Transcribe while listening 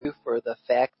the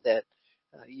fact that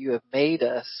you have made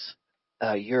us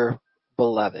your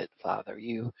beloved, Father.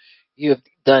 You have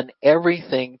done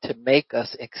everything to make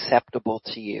us acceptable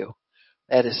to you.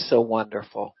 That is so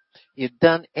wonderful. You've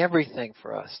done everything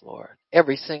for us, Lord.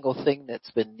 Every single thing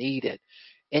that's been needed.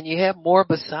 And you have more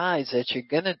besides that you're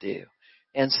going to do.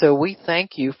 And so we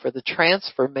thank you for the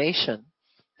transformation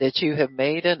that you have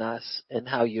made in us and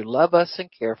how you love us and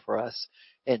care for us.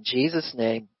 In Jesus'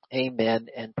 name, amen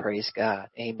and praise God.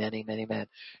 Amen, amen, amen.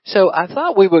 So I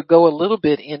thought we would go a little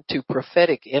bit into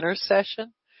prophetic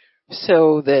intercession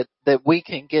so that we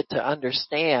can get to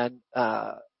understand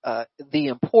the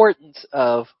importance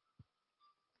of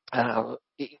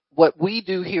what we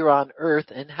do here on earth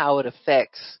and how it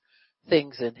affects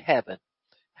things in heaven,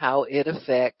 how it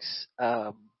affects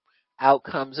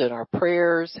outcomes in our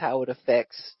prayers, how it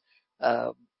affects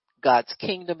God's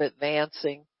kingdom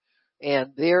advancing.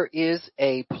 And there is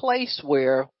a place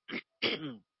where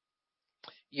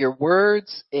your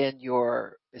words and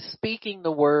your speaking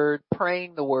the word,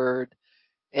 praying the word,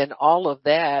 and all of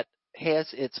that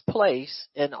has its place,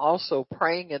 and also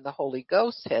praying in the Holy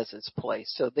Ghost has its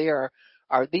place. So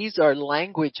these are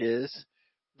languages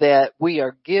that we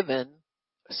are given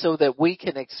so that we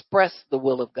can express the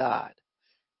will of God.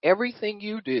 Everything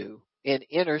you do in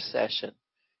intercession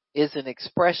is an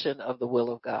expression of the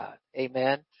will of God.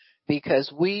 Amen.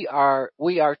 Because we are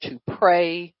to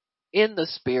pray in the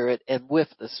Spirit and with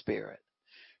the Spirit.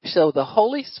 So the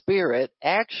Holy Spirit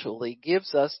actually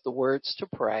gives us the words to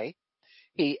pray.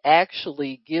 He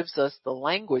actually gives us the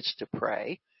language to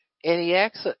pray, and he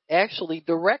actually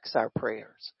directs our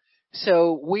prayers.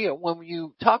 So when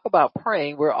you talk about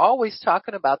praying, we're always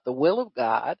talking about the will of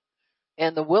God,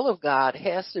 and the will of God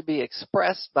has to be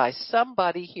expressed by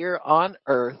somebody here on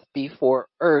earth before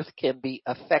earth can be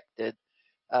affected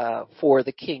for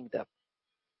the kingdom.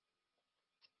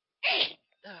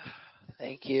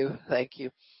 Thank you.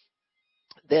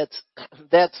 That's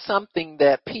something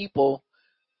that people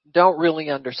don't really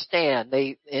understand.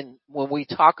 When we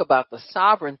talk about the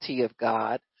sovereignty of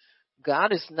God,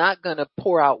 God is not going to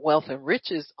pour out wealth and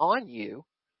riches on you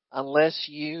unless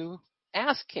you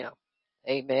ask him.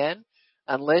 Amen.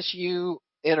 Unless you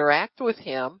interact with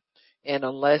him and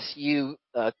unless you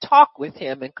talk with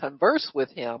him and converse with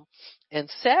him and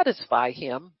satisfy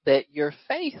him that your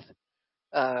faith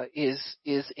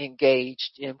is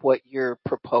engaged in what you're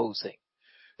proposing.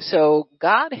 So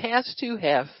God has to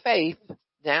have faith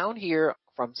down here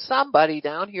from somebody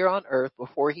down here on earth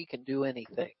before he can do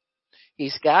anything.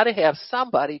 He's got to have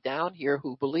somebody down here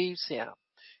who believes him.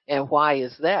 And why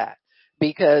is that?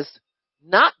 Because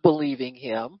not believing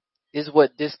him is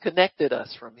what disconnected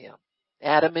us from him.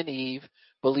 Adam and Eve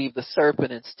believed the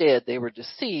serpent instead. They were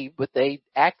deceived, but they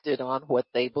acted on what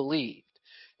they believed.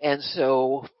 And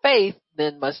so faith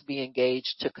then must be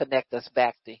engaged to connect us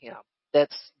back to him.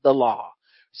 That's the law.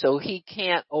 So he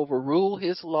can't overrule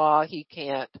his law. He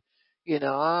can't,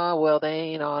 well, they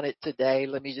ain't on it today.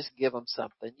 Let me just give them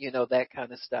something, that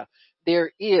kind of stuff.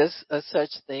 There is a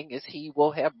such thing as he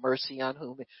will have mercy on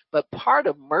whom. But part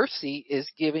of mercy is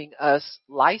giving us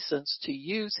license to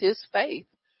use his faith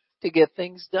to get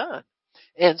things done.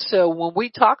 And so when we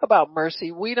talk about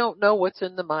mercy, we don't know what's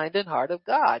in the mind and heart of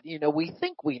God. We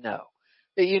think we know.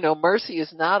 Mercy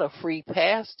is not a free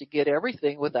pass to get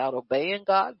everything without obeying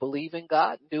God, believing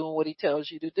God, and doing what he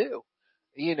tells you to do.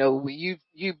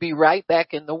 You'd be right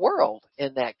back in the world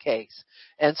in that case.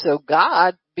 And so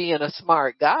God, being a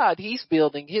smart God, he's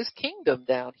building his kingdom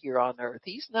down here on earth.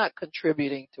 He's not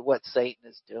contributing to what Satan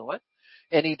is doing,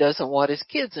 and he doesn't want his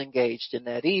kids engaged in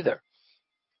that either.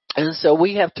 And so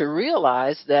we have to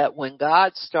realize that when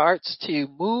God starts to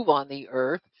move on the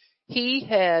earth, he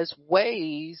has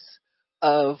ways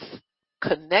of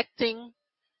connecting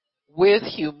with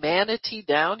humanity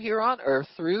down here on earth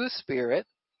through the Spirit,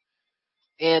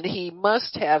 and he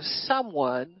must have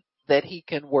someone that he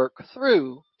can work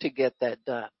through to get that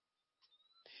done.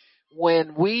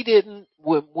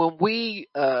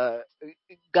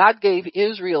 God gave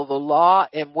Israel the law,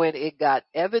 and when it got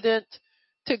evident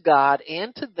to God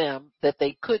and to them that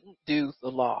they couldn't do the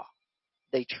law,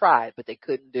 they tried, but they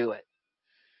couldn't do it.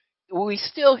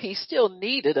 He still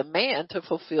needed a man to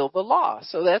fulfill the law.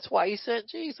 So that's why he sent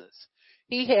Jesus.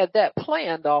 He had that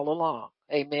planned all along.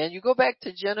 Amen. You go back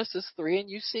to Genesis 3 and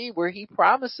you see where he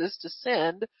promises to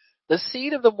send the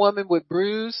seed of the woman would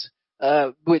crush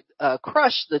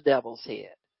the devil's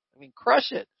head.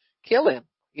 Crush it, kill him,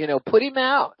 put him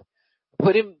out,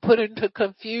 put him to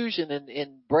confusion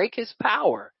and break his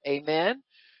power. Amen.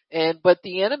 But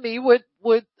the enemy would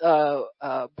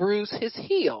bruise his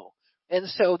heel. And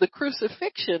so the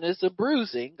crucifixion is the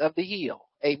bruising of the heel.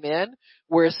 Amen.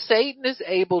 Where Satan is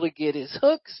able to get his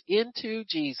hooks into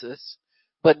Jesus,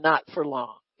 but not for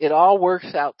long. It all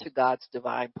works out to God's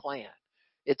divine plan.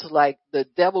 It's like the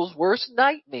devil's worst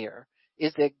nightmare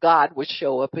is that God would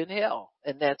show up in hell.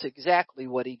 And that's exactly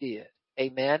what he did.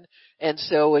 Amen. And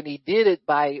he did it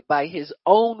by his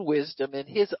own wisdom and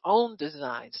his own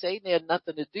design. Satan had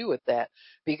nothing to do with that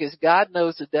because God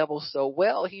knows the devil so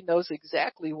well. He knows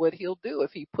exactly what he'll do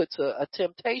if he puts a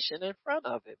temptation in front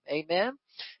of him. Amen.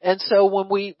 And so when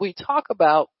we talk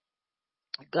about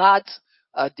God's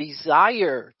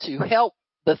desire to help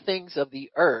the things of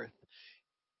the earth,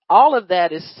 all of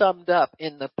that is summed up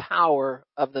in the power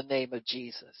of the name of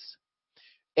Jesus.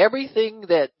 Everything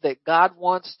that God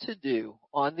wants to do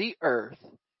on the earth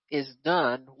is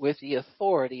done with the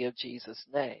authority of Jesus'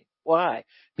 name. Why?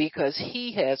 Because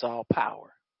he has all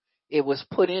power. It was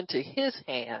put into his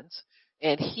hands,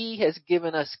 and he has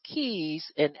given us keys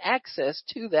and access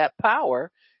to that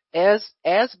power as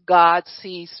God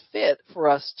sees fit for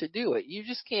us to do it. You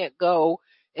just can't go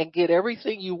and get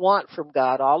everything you want from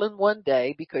God all in one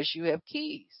day because you have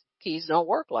keys. Keys don't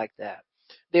work like that.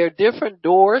 There are different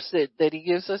doors that he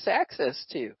gives us access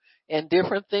to and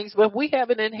different things, but we have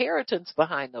an inheritance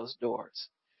behind those doors.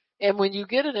 And when you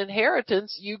get an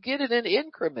inheritance, you get it in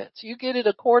increments. You get it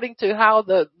according to how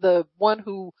the one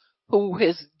who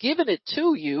has given it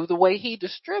to you, the way he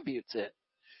distributes it.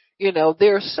 You know,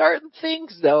 there are certain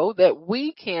things though that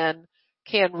we can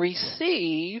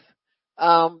receive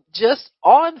just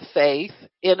on faith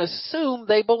and assume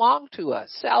they belong to us.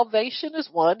 Salvation is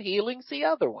one, healing's the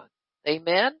other one.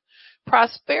 Amen.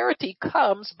 Prosperity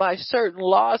comes by certain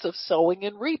laws of sowing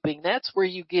and reaping. That's where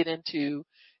you get into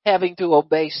having to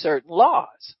obey certain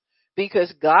laws,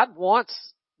 because God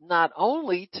wants not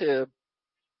only to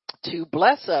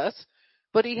bless us,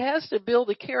 but he has to build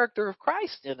the character of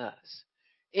Christ in us.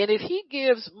 And if he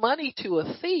gives money to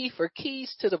a thief or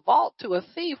keys to the vault to a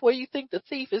thief, what do you think the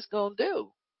thief is going to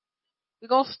do? He's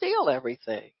going to steal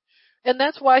everything. And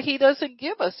that's why he doesn't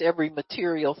give us every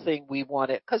material thing we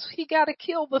wanted, because he got to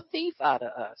kill the thief out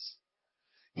of us.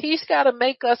 He's got to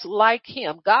make us like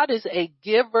him. God is a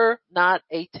giver, not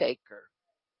a taker.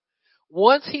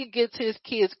 Once he gets his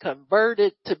kids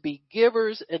converted to be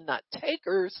givers and not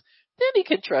takers, then he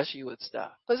can trust you with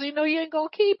stuff, because he know you ain't going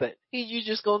to keep it. You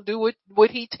just going to do what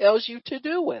he tells you to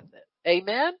do with it.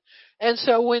 Amen. And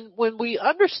so when we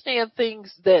understand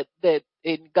things that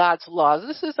in God's laws,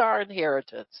 this is our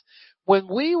inheritance. When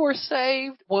we were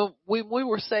saved, when we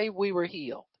were saved, we were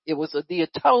healed. It was the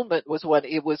atonement was what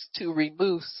it was, to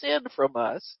remove sin from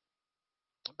us.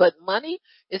 But money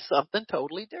is something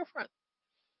totally different.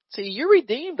 See, you're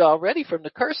redeemed already from the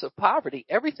curse of poverty.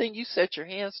 Everything you set your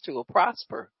hands to will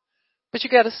prosper. But you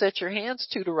got to set your hands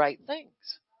to the right things.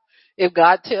 If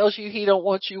God tells you he don't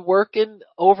want you working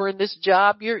over in this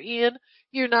job you're in,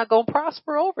 you're not going to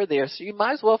prosper over there. So you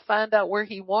might as well find out where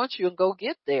he wants you and go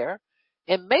get there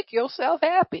and make yourself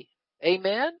happy.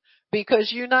 Amen?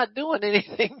 Because you're not doing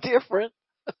anything different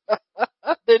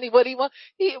than what he wants.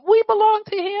 We belong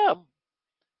to him.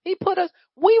 He put us,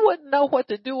 we wouldn't know what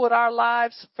to do with our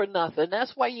lives for nothing.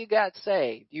 That's why you got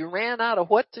saved. You ran out of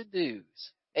what to do's.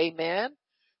 Amen.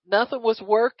 Nothing was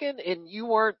working and you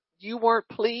weren't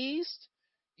pleased.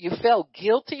 You felt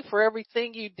guilty for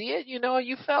everything you did. You know,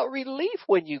 you felt relief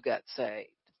when you got saved.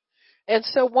 And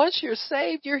so once you're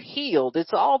saved, you're healed.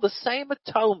 It's all the same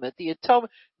atonement. The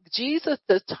atonement, Jesus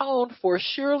atoned for,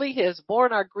 surely has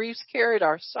borne our griefs, carried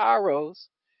our sorrows.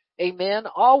 Amen.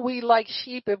 All we like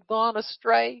sheep have gone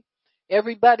astray,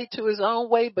 everybody to his own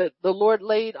way, but the Lord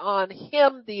laid on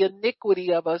him the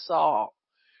iniquity of us all.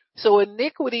 So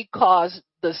iniquity caused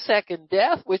the second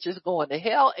death, which is going to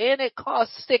hell, and it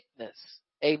caused sickness.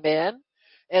 Amen.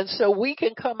 And so we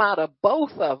can come out of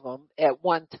both of them at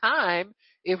one time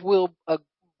if we'll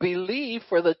believe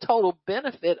for the total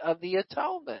benefit of the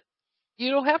atonement. You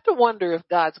don't have to wonder if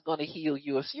God's going to heal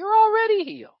you. If you're already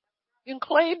healed, you can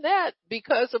claim that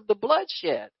because of the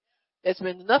bloodshed. There's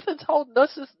been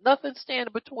nothing's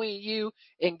standing between you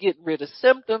and getting rid of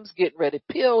symptoms, getting rid of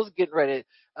pills, getting rid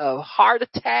of heart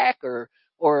attack or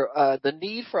the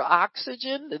need for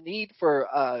oxygen, the need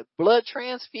for blood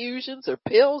transfusions or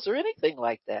pills or anything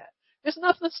like that. There's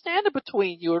nothing standing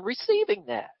between you and receiving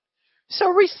that. So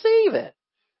receive it.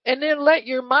 And then let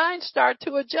your mind start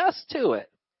to adjust to it.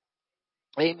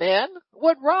 Amen.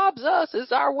 What robs us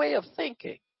is our way of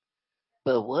thinking.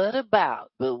 But what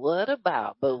about? But what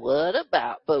about? But what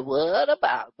about? But what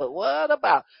about? But what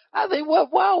about? I think, well,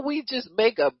 why don't we just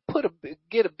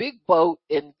get a big boat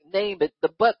and name it the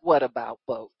But What About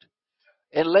boat,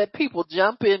 and let people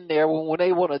jump in there when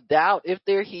they want to doubt if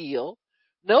they're healed.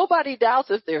 Nobody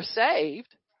doubts if they're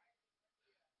saved.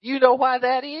 You know why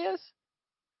that is?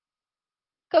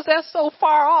 Because that's so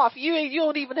far off. You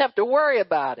don't even have to worry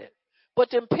about it.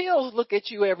 But them pills look at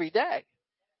you every day.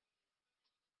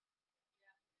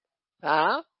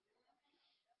 Huh?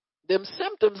 Them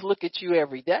symptoms look at you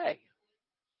every day.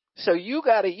 So you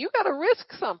gotta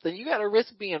risk something. You gotta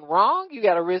risk being wrong. You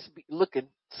gotta risk looking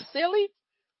silly.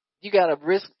 You gotta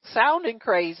risk sounding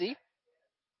crazy.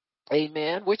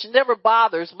 Amen. Which never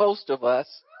bothers most of us.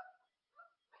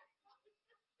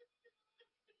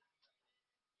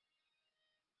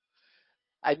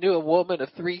 I knew a woman of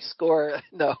 80.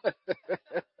 No.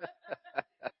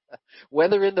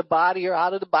 Whether in the body or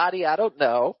out of the body, I don't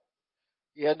know.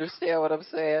 You understand what I'm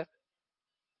saying?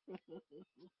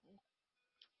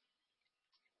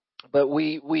 But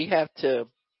we have to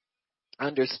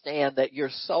understand that your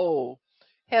soul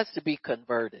has to be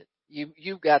converted.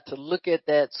 You've got to look at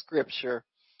that scripture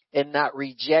and not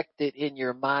reject it in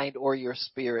your mind or your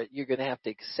spirit. You're going to have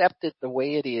to accept it the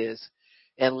way it is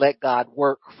and let God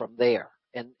work from there.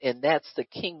 And that's the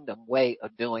kingdom way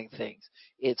of doing things.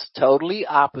 It's totally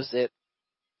opposite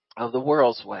of the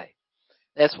world's way.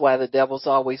 That's why the devil's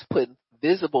always putting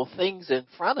visible things in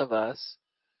front of us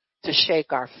to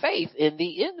shake our faith in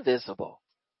the invisible.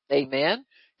 Amen.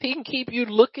 If he can keep you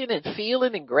looking and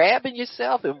feeling and grabbing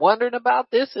yourself and wondering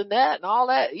about this and that and all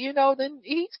that, then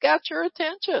he's got your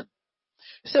attention.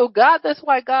 So that's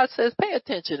why God says, pay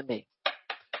attention to me.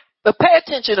 But pay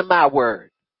attention to my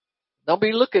word. Don't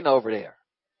be looking over there.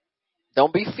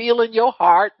 Don't be feeling your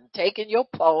heart and taking your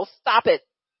pulse. Stop it.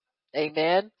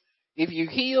 Amen. If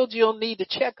you're healed, you don't need to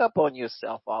check up on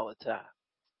yourself all the time.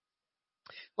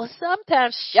 Well,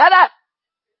 sometimes, shut up.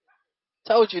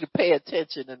 Told you to pay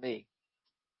attention to me.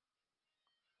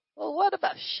 Well, what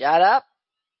about shut up?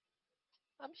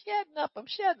 I'm shutting up.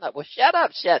 Well, shut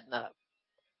up, shutting up.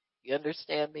 You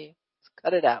understand me? Let's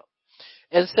cut it out.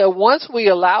 And so once we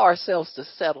allow ourselves to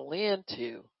settle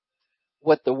into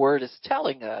what the word is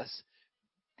telling us,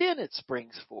 then it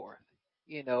springs forth.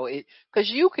 Because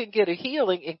you can get a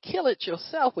healing and kill it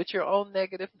yourself with your own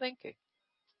negative thinking.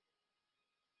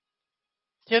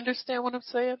 Do you understand what I'm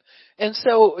saying? And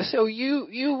so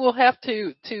you will have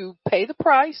to pay the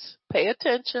price, pay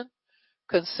attention,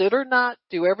 consider not,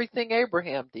 do everything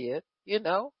Abraham did,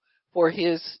 for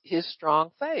his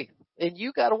strong faith. And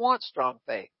you got to want strong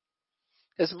faith.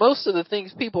 Because most of the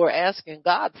things people are asking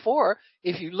God for,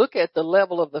 if you look at the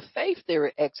level of the faith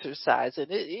they're exercising,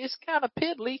 it's kind of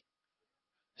piddly.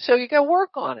 So you got to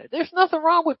work on it. There's nothing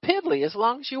wrong with piddly as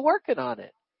long as you're working on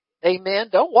it. Amen.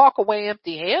 Don't walk away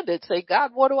empty-handed. Say,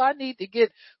 God, what do I need to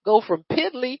go from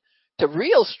piddly to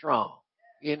real strong?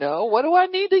 What do I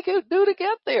need to do to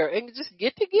get there? And just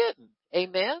get to getting.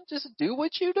 Amen. Just do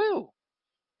what you do.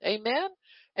 Amen.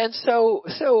 And so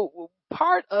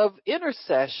part of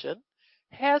intercession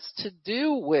has to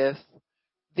do with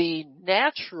the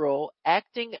natural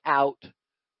acting out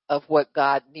of what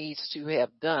God needs to have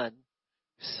done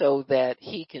so that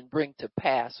he can bring to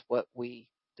pass what we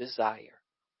desire.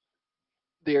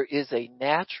 There is a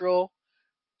natural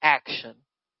action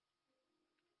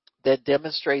that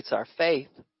demonstrates our faith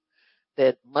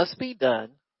that must be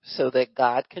done so that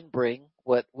God can bring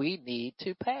what we need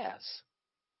to pass.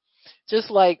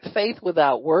 Just like faith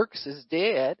without works is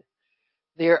dead,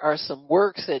 there are some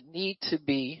works that need to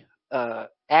be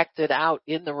acted out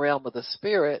in the realm of the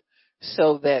Spirit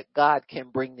so that God can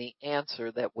bring the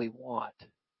answer that we want.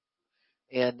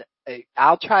 And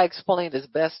I'll try to explain as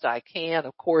best I can.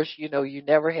 Of course, you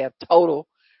never have total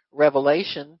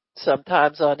revelation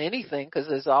sometimes on anything because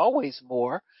there's always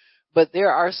more. But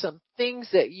there are some things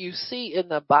that you see in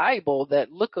the Bible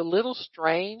that look a little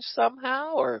strange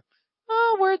somehow, or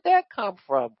where'd that come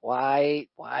from? Why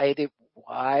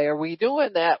are we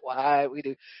doing that? Why we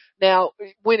do? Now,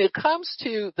 when it comes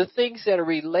to the things that are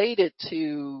related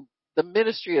to the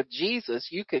ministry of Jesus,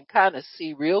 you can kind of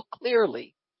see real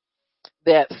clearly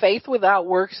that faith without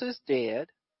works is dead,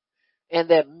 and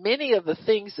that many of the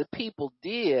things that people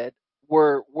did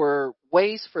were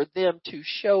ways for them to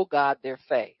show God their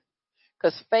faith.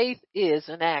 Because faith is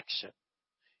an action.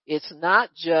 It's not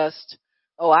just,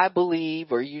 I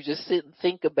believe, or you just sit and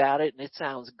think about it and it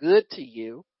sounds good to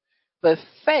you. But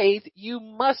faith, you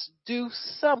must do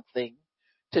something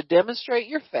to demonstrate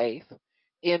your faith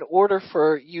in order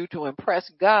for you to impress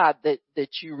God that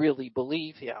you really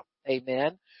believe him.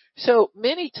 Amen. So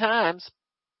many times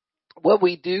what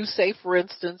we do, say for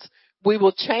instance, we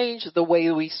will change the way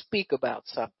we speak about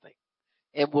something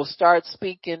and we'll start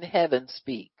speaking heaven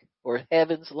speak or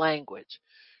heaven's language.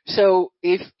 So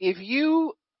if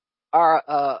you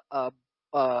are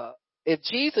if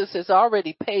Jesus has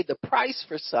already paid the price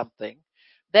for something,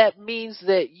 that means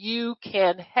that you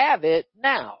can have it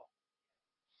now.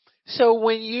 So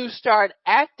when you start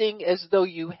acting as though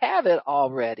you have it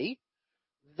already,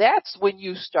 that's when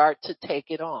you start to take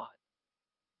it on,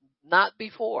 not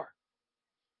before.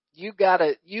 You've got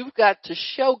to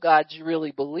show God you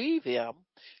really believe him.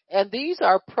 And these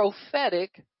are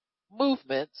prophetic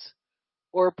movements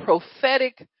or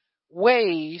prophetic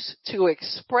ways to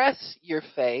express your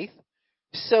faith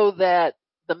so that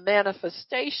the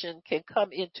manifestation can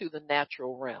come into the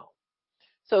natural realm.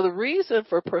 So the reason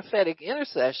for prophetic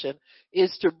intercession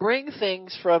is to bring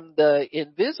things from the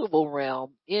invisible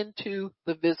realm into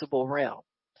the visible realm.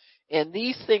 And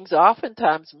these things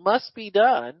oftentimes must be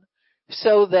done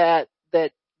so that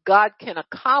God can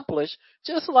accomplish,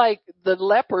 just like the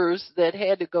lepers that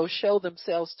had to go show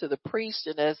themselves to the priest,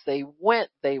 and as they went,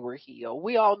 they were healed.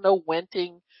 We all know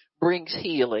wenting brings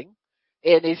healing.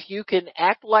 And if you can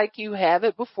act like you have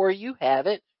it before you have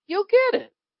it, you'll get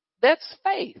it. That's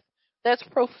faith. That's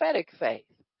prophetic faith.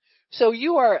 So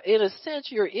you are, in a sense,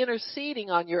 you're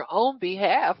interceding on your own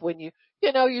behalf when you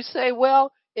say,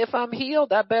 well, if I'm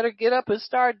healed, I better get up and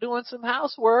start doing some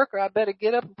housework, or I better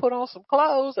get up and put on some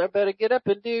clothes, or I better get up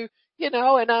and do,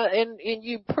 and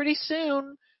you pretty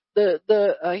soon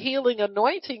the healing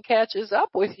anointing catches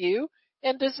up with you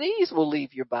and disease will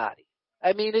leave your body.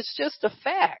 I mean, it's just a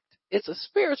fact. It's a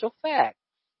spiritual fact.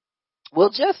 Well,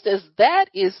 just as that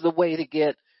is the way to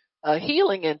get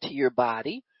healing into your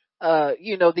body,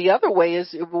 the other way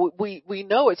is we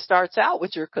know it starts out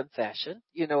with your confession,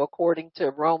 according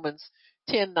to Romans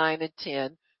 10:9 and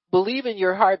 10. Believe in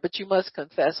your heart, but you must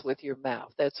confess with your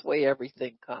mouth. That's the way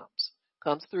everything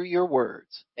comes through your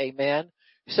words. Amen.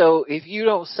 So if you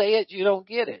don't say it, you don't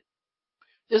get it.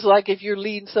 Just like if you're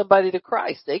leading somebody to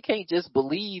Christ, they can't just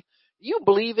believe. You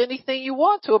believe anything you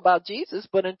want to about Jesus,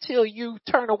 but until you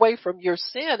turn away from your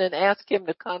sin and ask him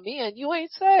to come in, you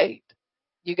ain't saved.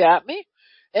 You got me?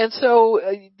 And so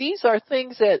these are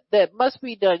things that must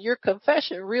be done. Your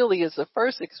confession really is the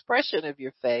first expression of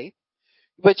your faith,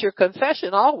 but your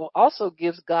confession also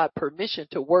gives God permission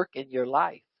to work in your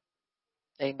life.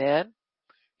 Amen.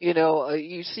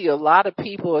 You see a lot of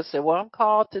people that say, well, I'm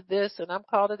called to this and I'm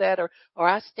called to that, or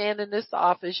I stand in this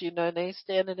office, and they ain't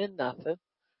standing in nothing,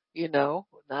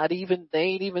 not even, they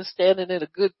ain't even standing in a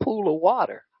good pool of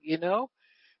water,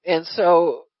 And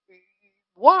so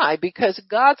why? Because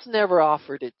God's never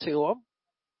offered it to them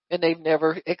and they've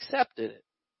never accepted it.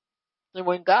 And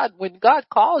when God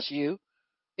calls you,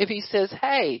 if he says,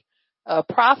 hey,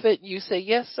 prophet, you say,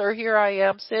 yes, sir, here I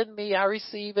am, send me, I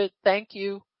receive it, thank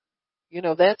you.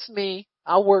 That's me.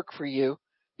 I'll work for you.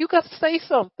 You got to say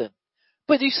something.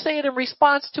 But you say it in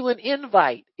response to an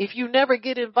invite. If you never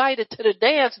get invited to the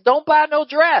dance, don't buy no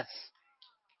dress.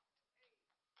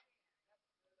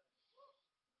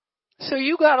 So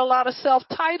you got a lot of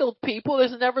self-titled people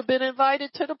that's never been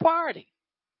invited to the party.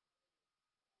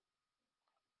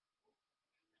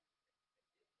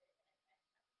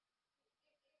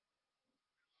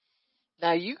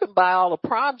 Now you can buy all the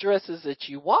prom dresses that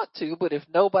you want to, but if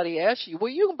nobody asks you, well,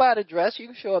 you can buy the dress, you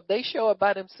can show up. They show up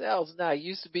by themselves. Now it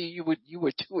used to be you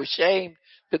were too ashamed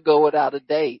to go without a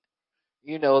date.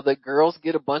 The girls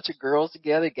get a bunch of girls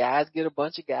together, guys get a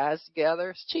bunch of guys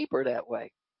together. It's cheaper that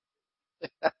way.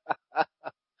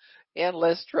 And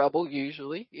less trouble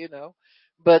usually.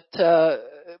 But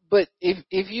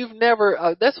if you've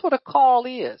never, that's what a call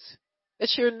is.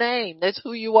 It's your name. That's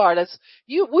who you are. That's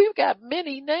you. We've got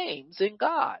many names in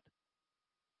God.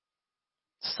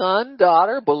 Son,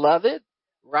 daughter, beloved,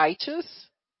 righteous.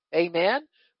 Amen.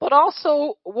 But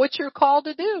also what you're called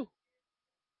to do.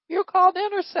 You're called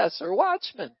intercessor,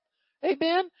 watchman.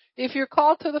 Amen. If you're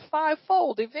called to the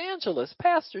fivefold, evangelist,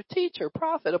 pastor, teacher,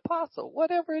 prophet, apostle,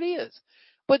 whatever it is.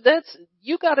 But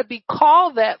you got to be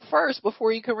called that first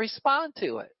before you can respond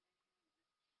to it.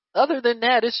 Other than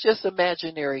that, it's just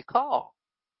imaginary call.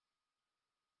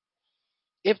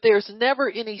 If there's never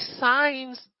any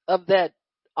signs of that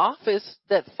office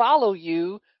that follow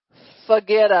you,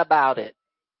 forget about it.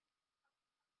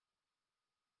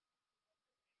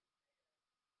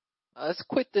 Let's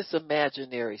quit this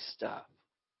imaginary stuff.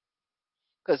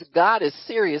 Because God is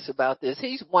serious about this.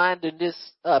 He's winding this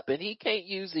up, and he can't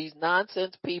use these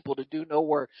nonsense people to do no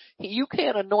work. You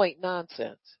can't anoint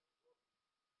nonsense.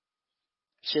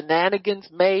 Shenanigans,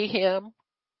 mayhem,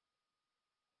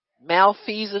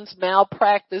 malfeasance,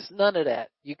 malpractice, none of that.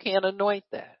 You can't anoint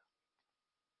that.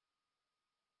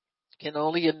 You can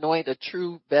only anoint a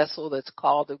true vessel that's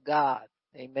called of God.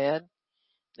 Amen.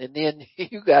 And then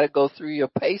you got to go through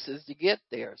your paces to get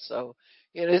there. So,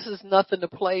 this is nothing to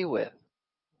play with.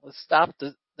 Let's stop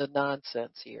the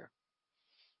nonsense here.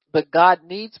 But God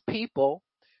needs people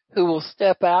who will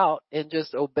step out and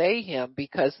just obey him,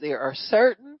 because there are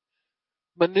certain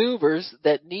maneuvers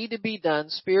that need to be done,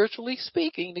 spiritually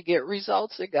speaking, to get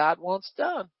results that God wants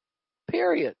done.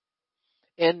 Period.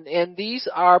 And these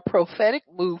are prophetic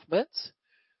movements.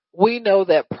 We know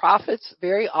that prophets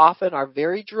very often are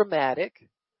very dramatic.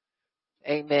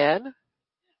 Amen.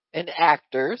 And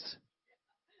actors.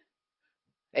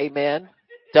 Amen.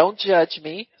 Don't judge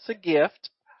me. It's a gift.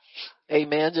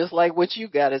 Amen. Just like what you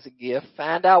got as a gift.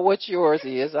 Find out what yours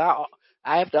is. I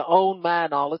have to own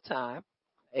mine all the time.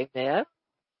 Amen.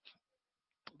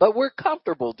 But we're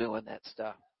comfortable doing that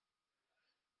stuff.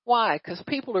 Why? Because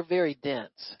people are very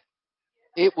dense.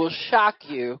 It will shock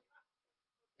you.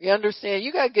 You understand?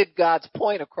 You got to get God's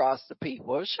point across to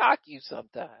people. It'll shock you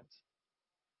sometimes.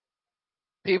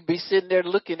 People be sitting there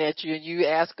looking at you, and you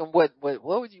ask them what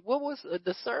was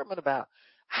the sermon about?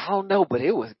 I don't know, but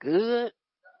it was good.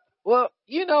 Well,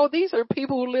 these are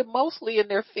people who live mostly in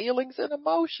their feelings and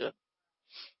emotion.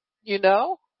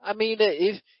 I mean,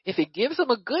 if it gives them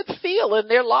a good feeling,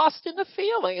 they're lost in the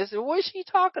feeling. I said, what is she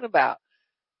talking about?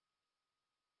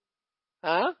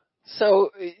 Huh? So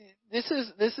this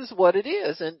is what it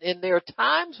is. And there are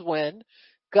times when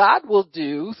God will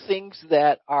do things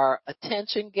that are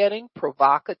attention getting,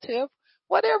 provocative,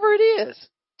 whatever it is,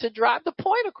 to drive the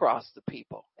point across to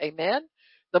people. Amen.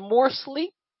 The more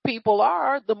sleep people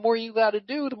are, the more you got to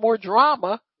do, the more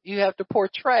drama you have to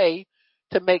portray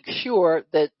to make sure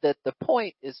that the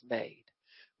point is made.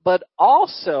 But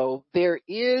also there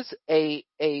is a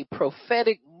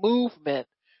prophetic movement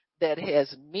that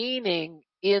has meaning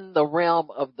in the realm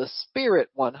of the spirit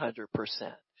 100%.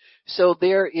 So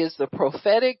there is the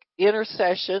prophetic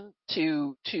intercession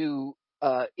to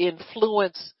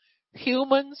influence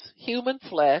human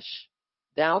flesh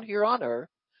down here on earth.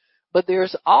 But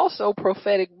there's also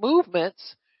prophetic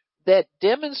movements that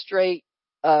demonstrate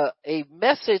a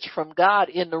message from God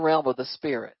in the realm of the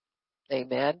spirit.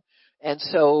 Amen. And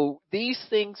so these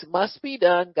things must be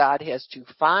done. God has to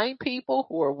find people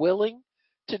who are willing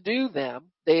to do them.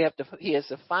 He has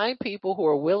to find people who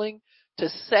are willing to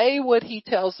say what he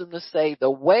tells them to say, the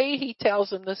way he tells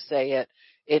them to say it.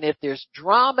 And if there's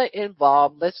drama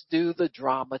involved, let's do the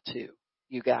drama too.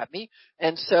 You got me?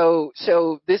 And so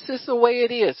this is the way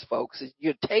it is, folks.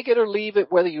 You take it or leave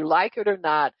it, whether you like it or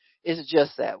not, it's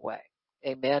just that way.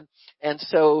 Amen. And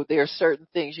so there are certain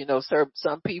things,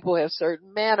 some people have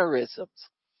certain mannerisms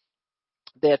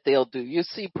that they'll do. You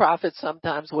see prophets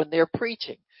sometimes when they're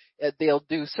preaching, they'll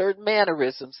do certain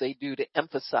mannerisms they do to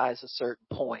emphasize a certain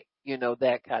point,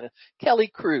 that kind of.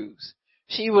 Kelly Cruz,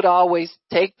 she would always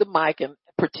take the mic and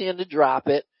pretend to drop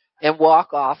it and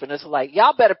walk off, and it's like,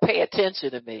 y'all better pay attention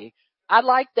to me. I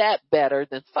like that better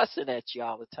than fussing at you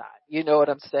all the time. You know what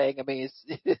I'm saying? I mean,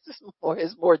 it's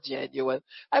more genuine.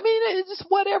 I mean, it's just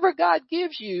whatever God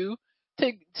gives you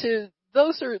to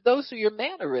those are your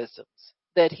mannerisms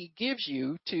that he gives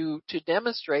you to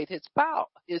demonstrate his power,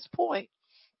 his point.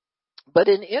 But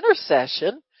in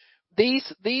intercession,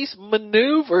 these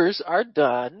maneuvers are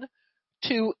done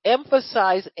to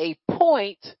emphasize a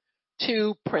point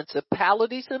to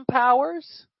principalities and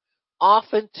powers,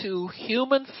 often to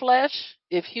human flesh,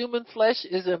 if human flesh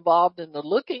is involved in the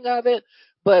looking of it,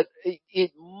 but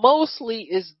it mostly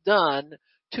is done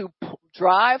to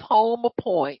drive home a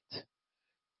point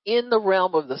in the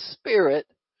realm of the spirit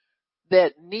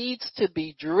that needs to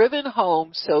be driven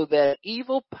home so that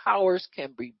evil powers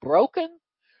can be broken,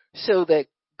 so that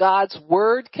God's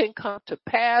word can come to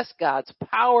pass, God's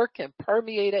power can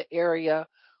permeate an area.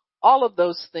 All of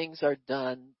those things are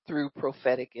done through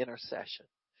prophetic intercession.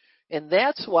 And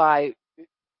that's why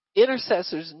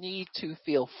intercessors need to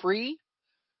feel free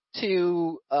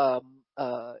to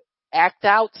act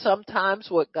out sometimes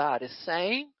what God is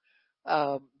saying.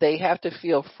 They have to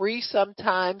feel free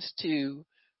sometimes to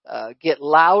get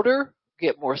louder,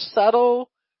 get more subtle,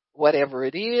 whatever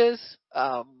it is.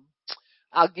 I'll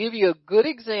give you a good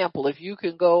example. If you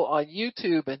can go on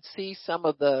YouTube and see some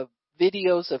of the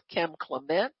videos of Kem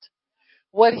Clement,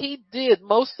 what he did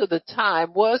most of the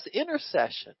time was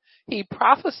intercession. He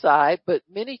prophesied, but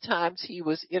many times he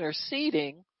was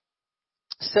interceding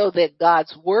so that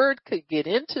God's word could get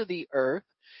into the earth.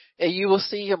 And you will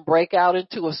see him break out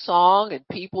into a song and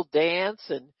people dance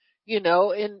and,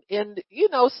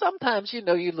 sometimes,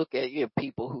 you look at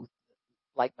people who,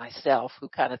 like myself, who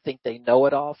kind of think they know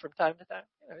it all from time to time.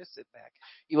 Sit back.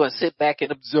 You want to sit back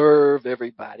and observe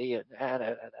everybody and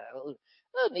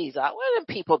these what are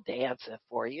people dancing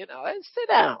for? And sit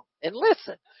down and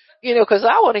listen. Because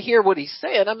I want to hear what he's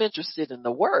saying. I'm interested in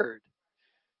the word.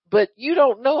 but you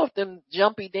don't know if them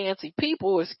jumpy dancy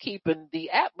people is keeping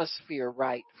the atmosphere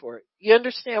right for it. You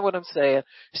understand what I'm saying?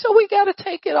 So we got to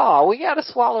take it all. We got to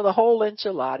swallow the whole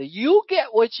enchilada. You get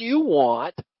what you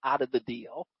want out of the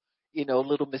deal.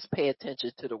 Little miss, pay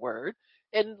attention to the word,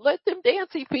 and let them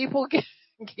dancy people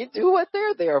do what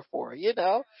they're there for.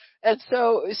 And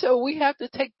so we have to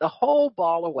take the whole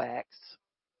ball of wax.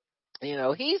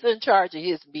 He's in charge of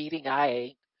his meeting. I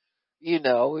ain't.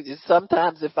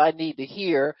 Sometimes if I need to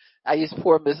hear, I used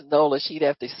poor Miss Nola, she'd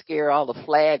have to scare all the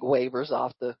flag wavers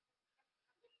off the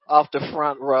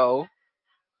front row.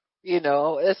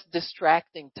 It's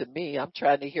distracting to me. I'm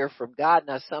trying to hear from God.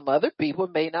 Now some other people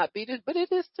may not be this, but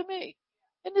it is to me.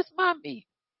 And it's my meat.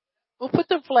 Well, put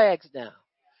them flags down.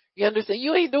 You understand?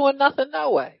 You ain't doing nothing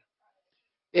no way.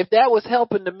 If that was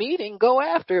helping the meeting, go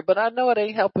after it, but I know it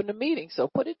ain't helping the meeting, so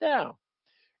put it down.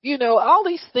 All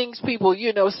these things people,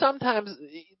 sometimes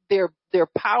they're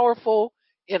powerful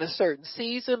in a certain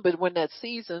season, but when that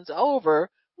season's over,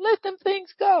 let them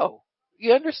things go.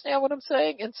 You understand what I'm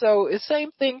saying? And so it's same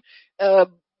thing.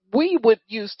 We would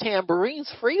use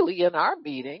tambourines freely in our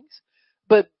meetings,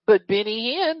 but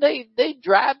Benny Hinn, they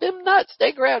drive them nuts.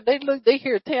 They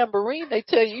hear a tambourine, they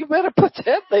tell you better put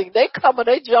that thing. They come and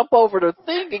they jump over the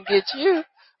thing and get you.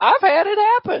 I've had it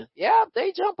happen. Yeah,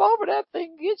 they jump over that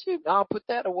thing and get you. I'll put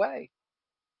that away.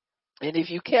 And if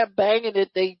you kept banging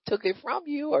it, they took it from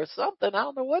you or something. I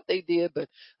don't know what they did, but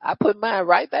I put mine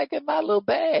right back in my little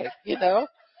bag,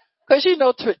 Because,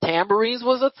 tambourines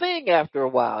was a thing after a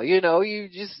while. You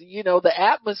just, the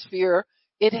atmosphere,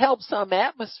 it helped some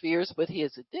atmospheres, but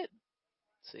his it didn't.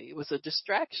 See, it was a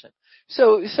distraction.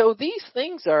 So these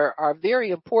things are very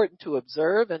important to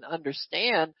observe and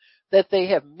understand that they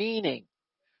have meaning.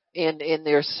 And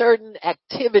there are certain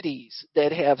activities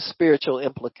that have spiritual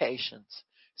implications,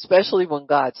 especially when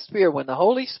when the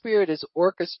Holy Spirit is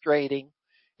orchestrating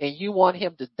and you want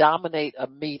him to dominate a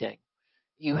meeting,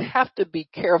 you have to be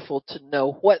careful to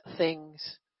know what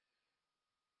things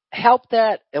help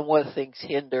that and what things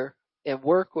hinder, and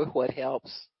work with what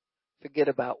helps. Forget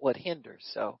about what hinders.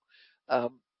 So,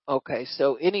 okay.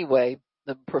 So anyway,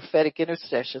 the prophetic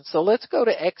intercession. So let's go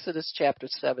to Exodus chapter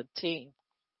 17,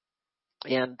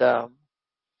 and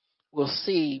we'll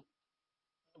see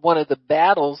one of the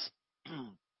battles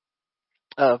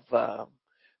of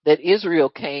that Israel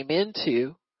came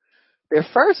into. Their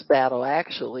first battle,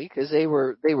 actually, because they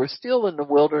were still in the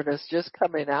wilderness, just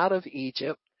coming out of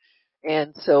Egypt,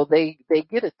 and so they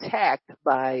get attacked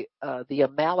by the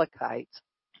Amalekites,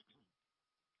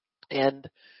 and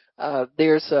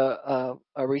there's a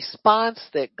response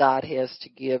that God has to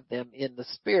give them in the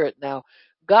spirit. Now,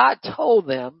 God told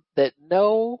them that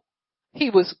he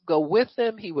was go with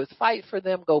them, he would fight for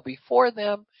them, go before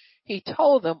them. He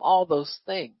told them all those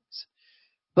things.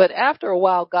 But after a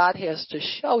while, God has to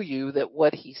show you that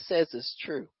what he says is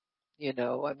true.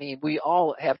 We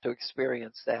all have to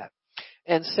experience that.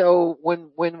 And so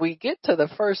when we get to the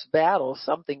first battle,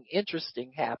 something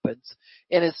interesting happens.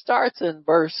 And it starts in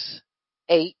verse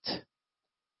 8.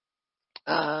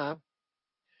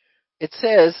 It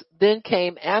says, "Then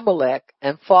came Amalek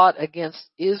and fought against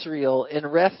Israel in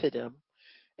Rephidim.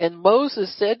 And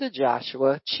Moses said to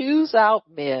Joshua, 'Choose out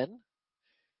men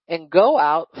and go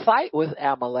out, fight with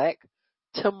Amalek.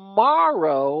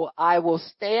 Tomorrow I will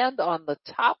stand on the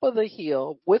top of the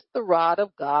hill with the rod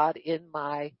of God in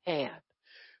my hand.'"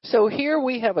 So here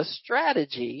we have a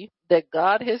strategy that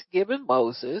God has given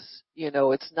Moses.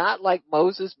 It's not like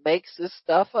Moses makes this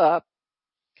stuff up.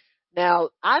 Now,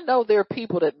 I know there are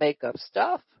people that make up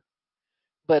stuff,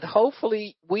 but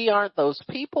hopefully we aren't those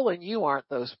people and you aren't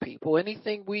those people.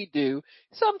 Anything we do,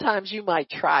 sometimes you might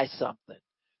try something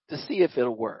to see if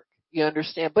it'll work. You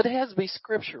understand? But it has to be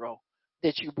scriptural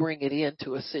that you bring it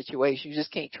into a situation. You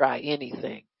just can't try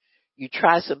anything. You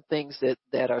try some things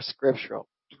that are scriptural.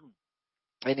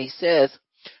 And he says,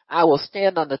 "I will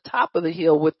stand on the top of the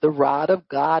hill with the rod of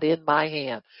God in my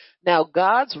hand." Now,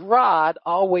 God's rod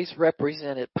always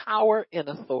represented power and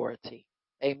authority.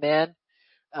 Amen.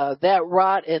 That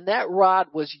rod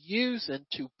was using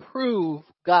to prove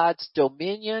God's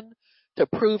dominion, to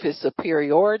prove his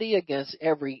superiority against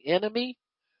every enemy,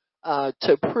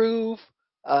 to prove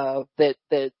that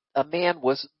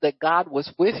God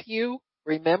was with you.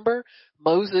 Remember,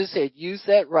 Moses had used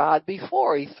that rod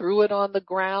before. He threw it on the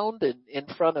ground and in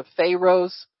front of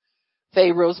Pharaoh's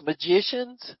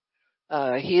magicians.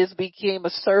 His became a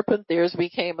serpent, theirs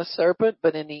became a serpent,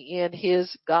 but in the end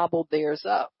his gobbled theirs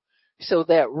up. So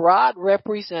that rod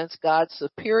represents God's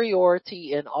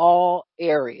superiority in all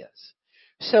areas.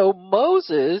 So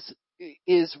Moses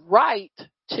is right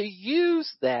to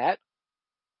use that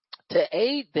to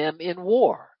aid them in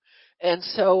war. And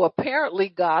so apparently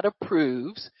God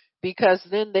approves, because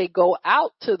then they go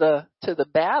out to the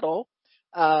battle.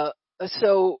 Uh,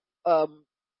 so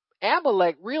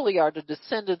Amalek really are the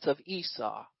descendants of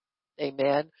Esau.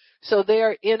 Amen. So they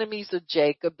are enemies of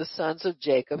Jacob, the sons of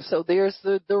Jacob. So there's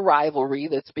the rivalry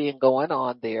that's being going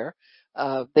on there.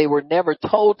 They were never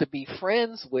told to be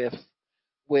friends with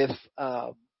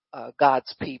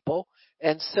God's people.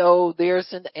 And so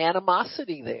there's an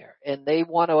animosity there, and they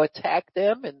want to attack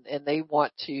them, and they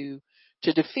want to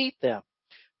defeat them.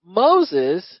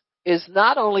 Moses is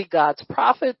not only God's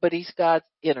prophet, but he's God's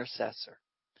intercessor.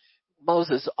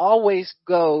 Moses always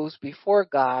goes before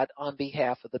God on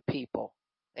behalf of the people.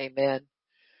 Amen.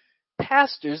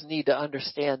 Pastors need to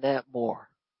understand that more,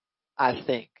 I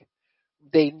think.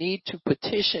 They need to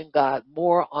petition God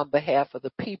more on behalf of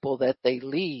the people that they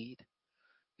lead,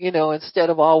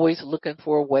 instead of always looking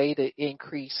for a way to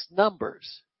increase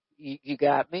numbers. You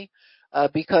got me?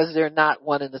 Because they're not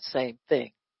one and the same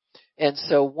thing. And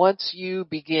so once you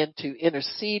begin to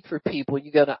intercede for people,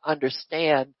 you're going to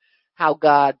understand how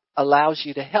God allows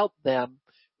you to help them.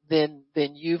 Then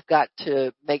you've got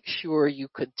to make sure you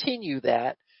continue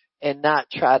that and not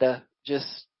try to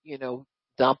just,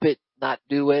 dump it, not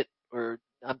do it, or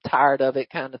I'm tired of it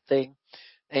kind of thing.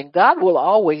 And God will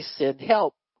always send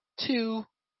help to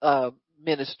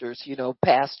ministers,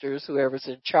 pastors, whoever's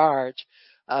in charge.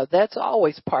 That's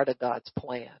always part of God's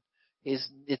plan.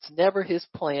 It's never his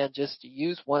plan just to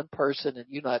use one person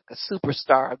and like a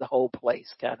superstar of the whole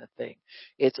place kind of thing.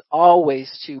 It's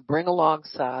always to bring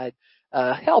alongside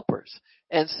helpers.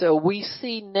 And so we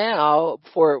see now,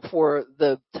 for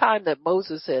the time that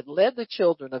Moses had led the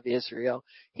children of Israel,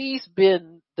 he's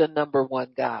been the number one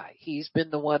guy. He's been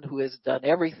the one who has done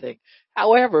everything.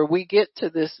 However, we get to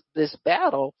this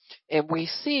battle, and we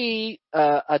see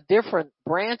a different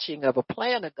branching of a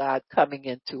plan of God coming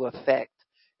into effect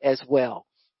as well.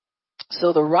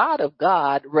 So the rod of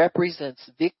God represents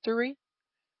victory,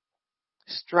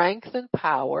 strength and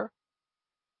power,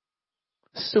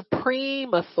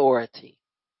 supreme authority.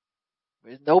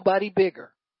 There's nobody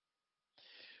bigger.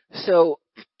 So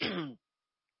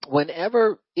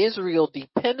whenever Israel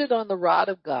depended on the rod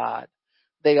of God,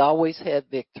 they always had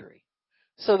victory.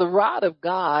 So the rod of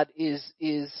God is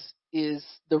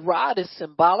the rod is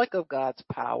symbolic of God's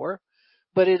power,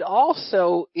 but it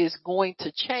also is going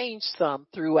to change some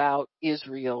throughout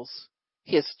Israel's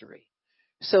history.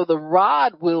 So the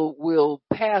rod will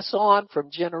pass on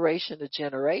from generation to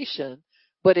generation,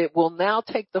 but it will now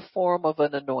take the form of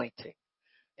an anointing.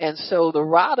 And so the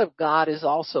rod of God is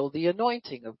also the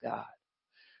anointing of God.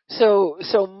 So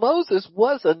Moses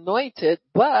was anointed,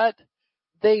 but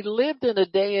they lived in a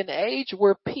day and age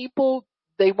where people,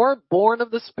 they weren't born of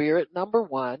the Spirit, number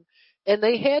one, and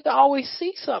they had to always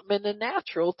see something in the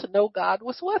natural to know God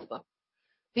was with them.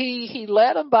 He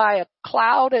led them by a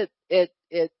cloud in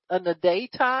the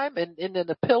daytime and in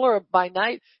a pillar by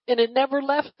night, and it never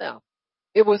left them.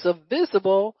 It was a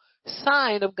visible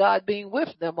sign of God being with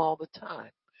them all the time.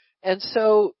 And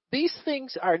so these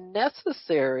things are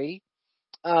necessary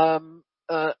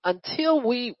until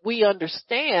we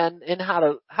understand and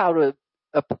how to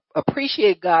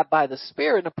appreciate God by the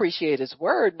Spirit and appreciate His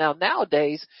Word. Now,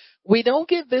 nowadays, we don't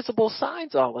get visible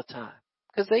signs all the time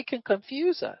because they can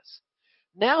confuse us.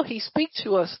 Now He speaks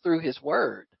to us through His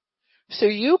Word. So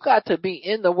you've got to be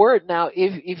in the Word. Now,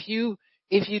 if you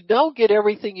don't get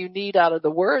everything you need out of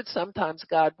the Word, sometimes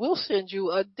God will send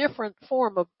you a different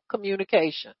form of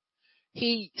communication.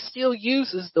 He still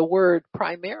uses the Word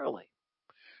primarily.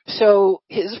 So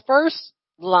his first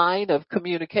line of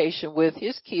communication with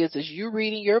his kids is you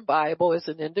reading your Bible as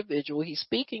an individual. He's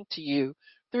speaking to you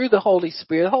through the Holy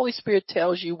Spirit. The Holy Spirit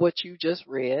tells you what you just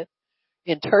read,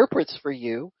 interprets for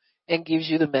you, and gives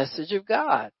you the message of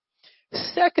God.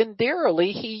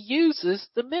 Secondarily, he uses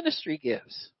the ministry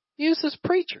gifts, uses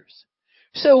preachers.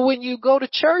 So when you go to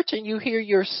church and you hear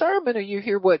your sermon or you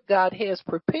hear what God has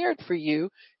prepared for you,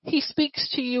 he speaks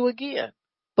to you again,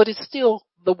 but it's still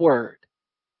the Word.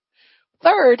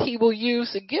 Third, he will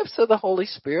use the gifts of the Holy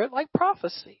Spirit like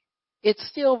prophecy. It's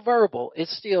still verbal.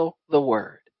 It's still the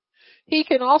Word. He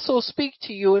can also speak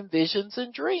to you in visions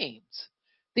and dreams.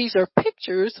 These are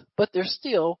pictures, but they're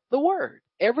still the Word.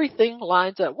 Everything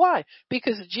lines up. Why?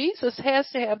 Because Jesus has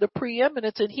to have the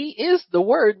preeminence, and He is the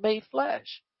Word made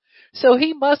flesh. So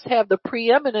He must have the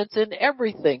preeminence in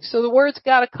everything. So the Word's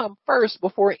got to come first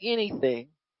before anything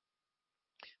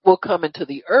will come into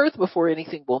the earth, before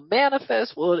anything will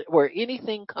manifest, where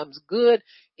anything comes good.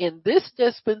 In this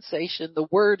dispensation, the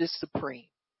Word is supreme.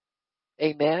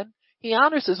 Amen. He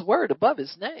honors His Word above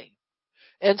His name.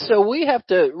 And so we have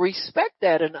to respect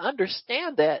that and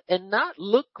understand that and not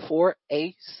look for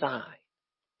a sign.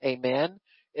 Amen.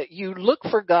 You look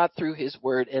for God through his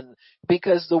word, and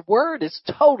because the word is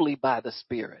totally by the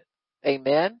Spirit.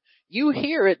 Amen. You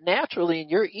hear it naturally in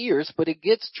your ears, but it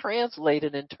gets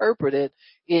translated, interpreted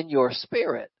in your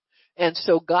spirit. And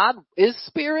so God is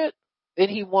spirit,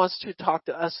 and he wants to talk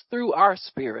to us through our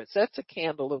spirits. That's a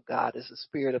candle of God, is the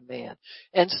spirit of man.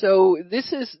 And so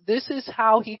this is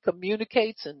how he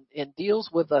communicates and deals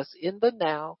with us in the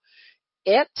now.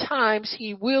 At times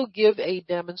he will give a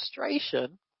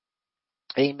demonstration,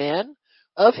 amen,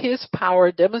 of his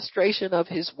power, demonstration of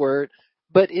his word,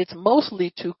 but it's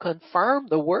mostly to confirm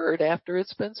the word after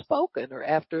it's been spoken or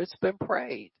after it's been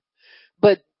prayed.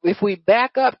 But if we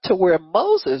back up to where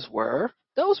Moses were,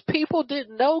 those people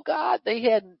didn't know God. They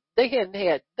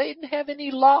didn't have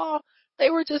any law. They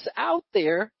were just out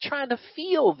there trying to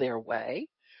feel their way.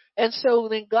 And so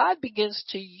then God begins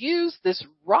to use this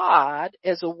rod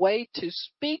as a way to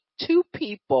speak to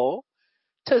people,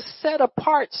 to set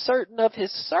apart certain of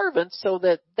his servants so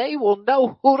that they will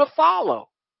know who to follow.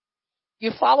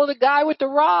 You follow the guy with the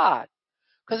rod,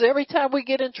 because every time we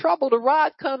get in trouble, the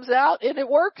rod comes out and it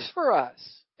works for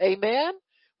us. Amen.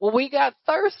 When we got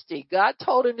thirsty, God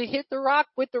told him to hit the rock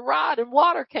with the rod and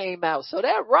water came out. So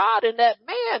that rod and that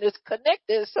man is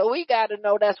connected. So we got to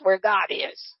know that's where God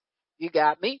is. You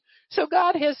got me? So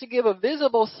God has to give a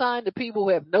visible sign to people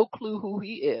who have no clue who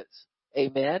he is.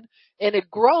 Amen. And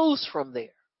it grows from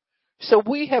there. So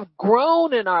we have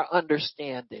grown in our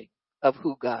understanding of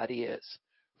who God is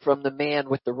from the man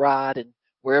with the rod, and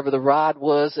wherever the rod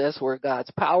was, that's where God's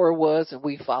power was, and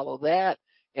we follow that,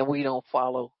 and we don't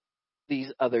follow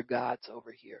these other gods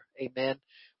over here. Amen.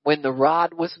 When the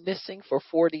rod was missing for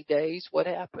 40 days, what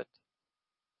happened?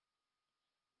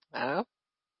 Huh?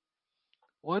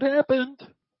 What happened?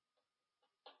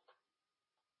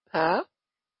 Huh?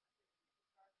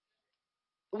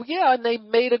 Well, yeah, and they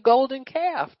made a golden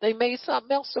calf. They made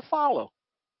something else to follow.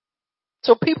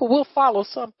 So people will follow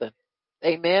something.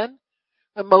 Amen.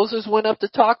 And Moses went up to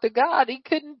talk to God. They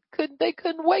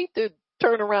couldn't wait to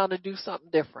turn around and do something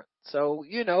different. So,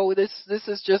 this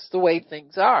is just the way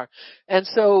things are. And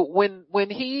so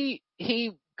when he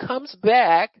comes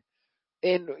back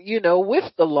and, with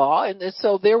the law, and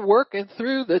so they're working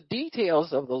through the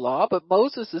details of the law, but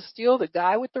Moses is still the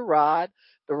guy with the rod.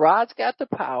 The rod's got the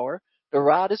power. The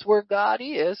rod is where God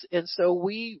is. And so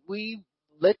we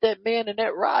let that man and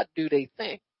that rod do their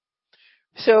thing.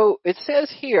 So it says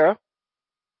here,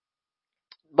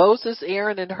 Moses,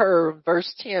 Aaron, and Hur,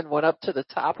 verse 10, went up to the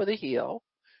top of the hill.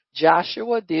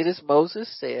 Joshua did as Moses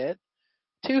said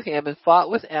to him and fought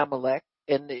with Amalek.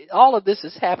 And all of this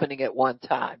is happening at one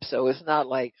time. So it's not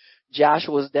like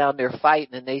Joshua's down there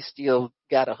fighting and they still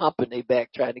got a hump in their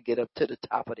back trying to get up to the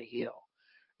top of the hill.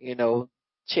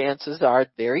 Chances are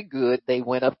very good they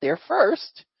went up there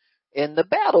first and the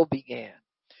battle began.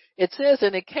 It says,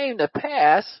 and it came to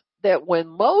pass that when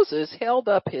Moses held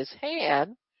up his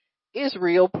hand,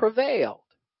 Israel prevailed.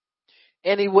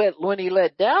 And when he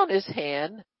let down his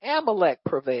hand, Amalek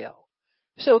prevailed.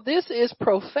 So this is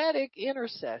prophetic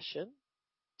intercession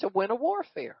to win a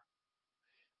warfare.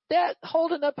 That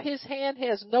holding up his hand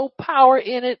has no power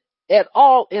in it at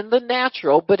all in the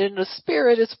natural, but in the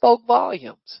spirit it spoke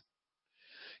volumes.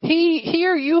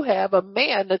 Here you have a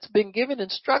man that's been given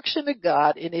instruction to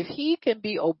God, and if he can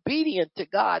be obedient to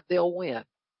God, they'll win.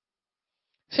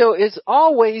 So it's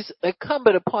always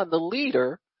incumbent upon the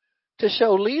leader to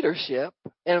show leadership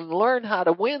and learn how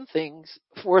to win things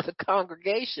for the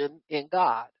congregation in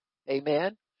God.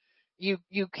 Amen.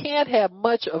 You can't have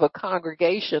much of a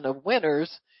congregation of winners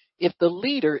if the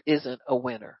leader isn't a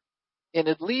winner. And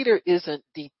if the leader isn't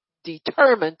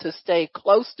determined to stay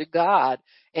close to God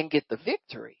and get the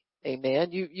victory.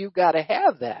 Amen. You got to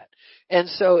have that. And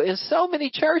so in so many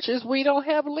churches, we don't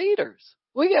have leaders.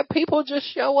 We got people just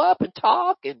show up and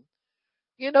talk and,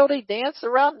 they dance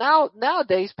around.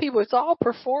 Nowadays, people, it's all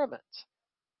performance.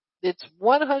 It's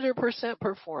 100%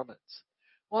 performance.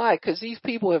 Why? Because these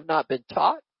people have not been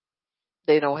taught.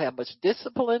 They don't have much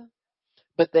discipline,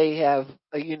 but they have,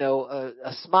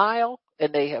 a smile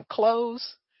and they have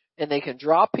clothes and they can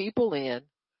draw people in,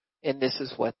 and this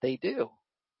is what they do.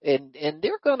 And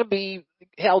they're going to be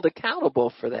held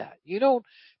accountable for that. You don't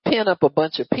pin up a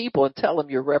bunch of people and tell them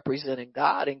you're representing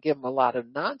God and give them a lot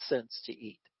of nonsense to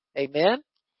eat. Amen.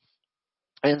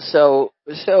 And so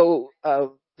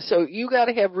you got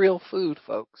to have real food,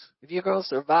 folks. If you're going to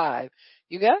survive,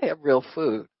 you got to have real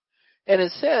food. And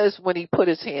it says when he put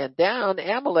his hand down,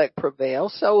 Amalek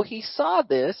prevailed. So he saw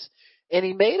this and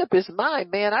he made up his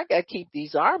mind, man, I got to keep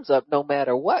these arms up no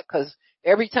matter what, because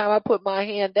Every time I put my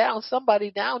hand down,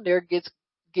 somebody down there gets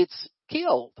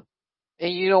killed.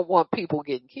 And you don't want people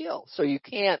getting killed. So you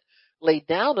can't lay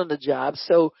down on the job.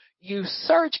 So you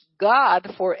search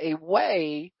God for a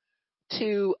way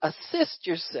to assist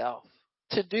yourself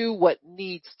to do what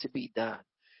needs to be done.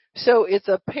 So it's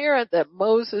apparent that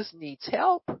Moses needs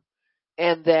help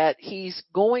and that he's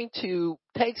going to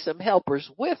take some helpers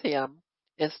with him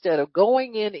instead of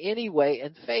going in anyway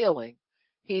and failing.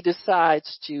 He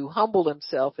decides to humble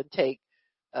himself and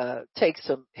take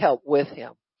some help with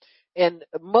him. And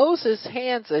Moses'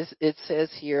 hands, as it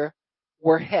says here,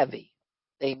 were heavy.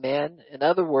 Amen. In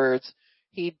other words,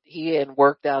 he hadn't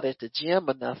worked out at the gym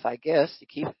enough, I guess, to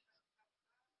keep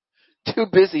too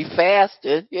busy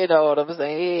fasting. You know what I'm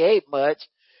saying? He ate much.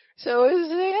 So his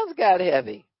hands got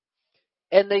heavy.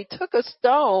 And they took a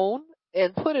stone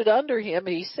and put it under him,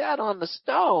 and he sat on the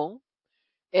stone,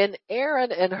 and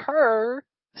Aaron and Hur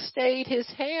stayed his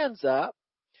hands up,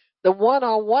 the one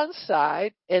on one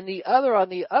side and the other on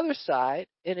the other side,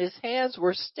 and his hands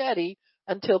were steady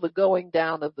until the going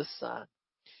down of the sun.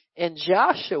 And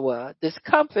Joshua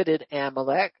discomfited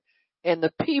Amalek and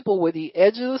the people with the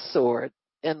edge of the sword,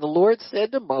 and the Lord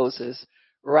said to Moses,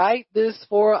 write this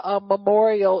for a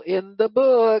memorial in the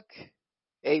book.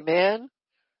 Amen.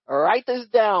 Write this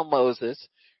down, Moses.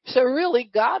 So really,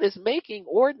 God is making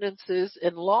ordinances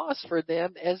and laws for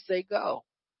them as they go.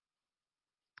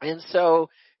 And so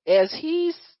as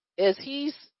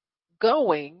he's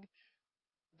going,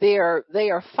 they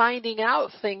are finding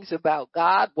out things about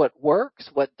God, what works,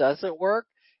 what doesn't work,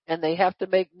 and they have to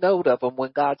make note of them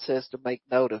when God says to make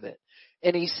note of it.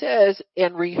 And he says,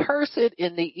 and rehearse it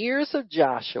in the ears of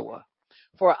Joshua,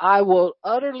 for I will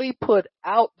utterly put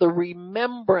out the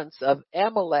remembrance of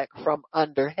Amalek from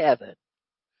under heaven.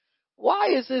 Why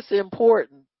is this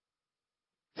important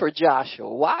for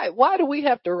Joshua? Why do we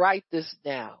have to write this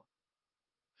down?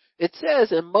 It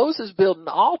says, and Moses built an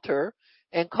altar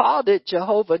and called it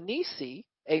Jehovah Nissi.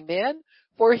 Amen.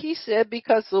 For he said,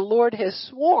 because the Lord has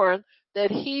sworn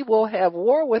that he will have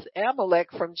war with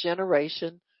Amalek from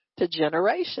generation to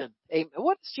generation. Amen.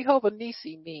 What does Jehovah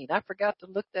Nissi mean? I forgot to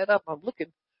look that up. I'm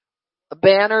looking. A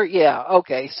banner? Yeah.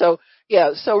 Okay. So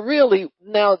really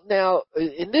now,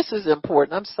 and this is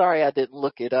important. I'm sorry I didn't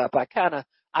look it up.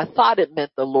 I thought it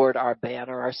meant the Lord our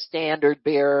banner, our standard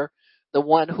bearer, the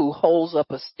one who holds up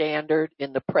a standard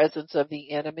in the presence of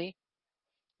the enemy.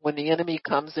 When the enemy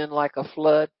comes in like a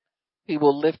flood, he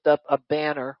will lift up a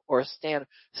banner or a standard.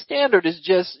 Standard is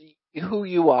just who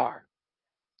you are.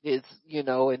 It's,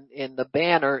 and the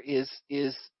banner is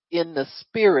in the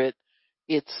spirit.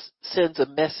 It sends a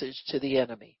message to the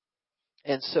enemy.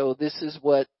 And so this is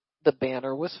what the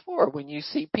banner was for. When you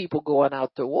see people going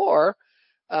out to war,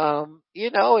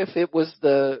 if it was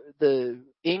the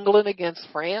England against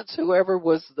France, whoever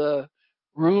was the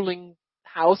ruling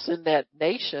house in that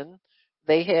nation,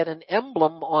 they had an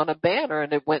emblem on a banner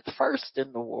and it went first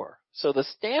in the war. So the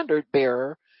standard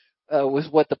bearer was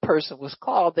what the person was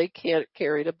called. They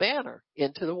carried a banner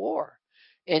into the war.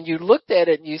 And you looked at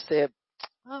it and you said,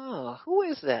 oh, who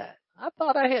is that?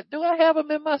 Do I have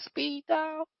him in my speed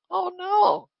dial? Oh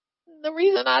no. The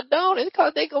reason I don't is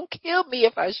because they're going to kill me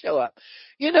if I show up.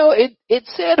 It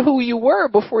said who you were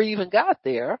before you even got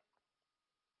there.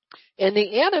 And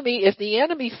if the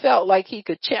enemy felt like he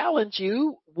could challenge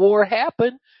you, war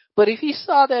happened. But if he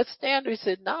saw that standard, he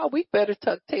said, no, we better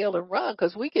tuck tail and run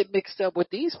because we get mixed up with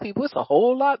these people. It's a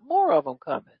whole lot more of them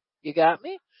coming. You got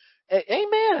me?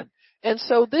 Amen. And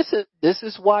so this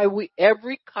is why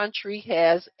every country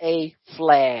has a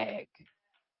flag.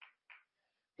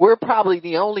 We're probably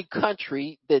the only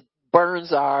country that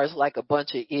burns ours like a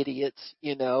bunch of idiots,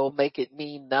 make it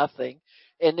mean nothing.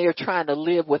 And they're trying to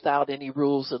live without any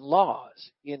rules and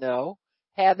laws,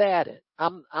 have at it.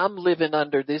 I'm living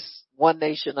under this one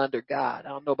nation under God. I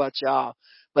don't know about y'all,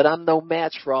 but I'm no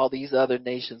match for all these other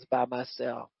nations by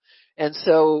myself. And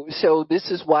so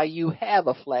this is why you have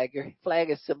a flag. Your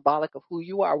flag is symbolic of who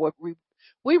you are.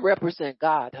 We represent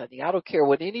God, honey. I don't care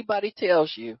what anybody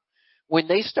tells you. When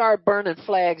they start burning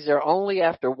flags, they're only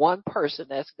after one person.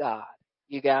 That's God.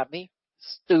 You got me?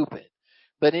 Stupid.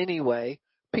 But anyway,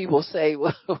 people say,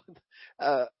 well,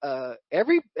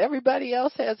 everybody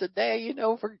else has a day,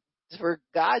 for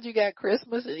God, you got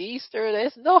Christmas and Easter.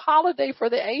 There's no holiday for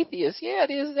the atheists. Yeah,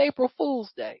 it is April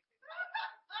Fool's Day.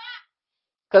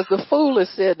 Because the fool has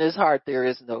said in his heart there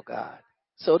is no God.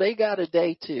 So they got a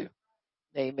day too.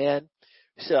 Amen.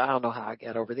 So I don't know how I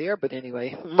got over there, but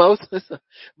anyway,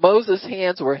 Moses'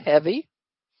 hands were heavy,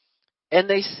 and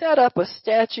they set up a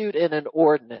statute and an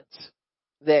ordinance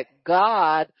that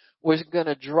God was going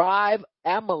to drive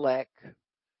Amalek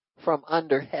from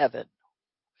under heaven.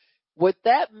 What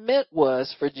that meant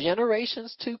was for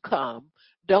generations to come,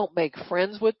 don't make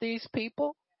friends with these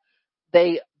people.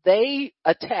 They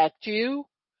attacked you,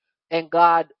 and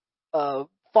God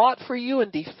fought for you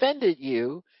and defended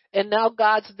you, and now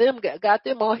God's got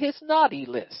them on his naughty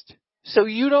list. So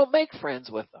you don't make friends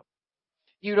with them.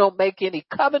 You don't make any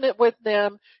covenant with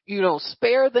them. You don't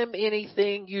spare them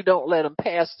anything. You don't let them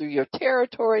pass through your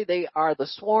territory. They are the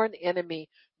sworn enemy,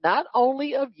 not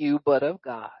only of you, but of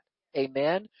God.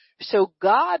 Amen. So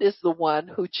God is the one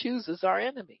who chooses our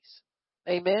enemies.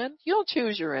 Amen. You don't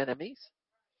choose your enemies.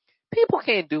 People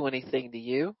can't do anything to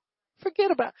you.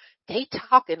 Forget about, they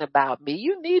talking about me.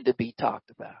 You need to be talked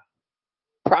about.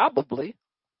 Probably.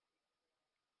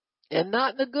 And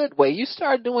not in a good way. You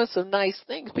start doing some nice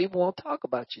things, people won't talk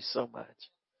about you so much.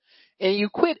 And you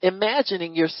quit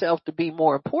imagining yourself to be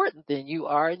more important than you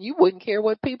are, and you wouldn't care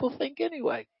what people think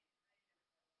anyway.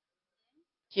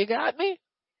 You got me?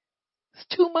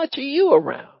 It's too much of you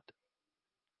around.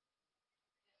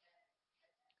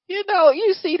 You know,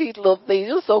 you see these little things,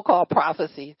 these so-called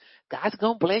prophecies. God's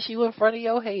gonna bless you in front of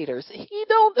your haters. He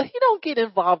don't get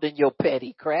involved in your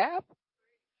petty crap.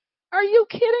 Are you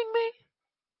kidding me?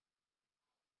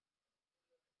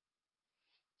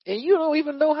 And you don't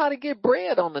even know how to get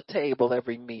bread on the table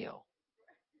every meal.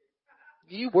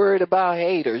 You worried about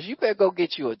haters. You better go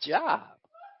get you a job.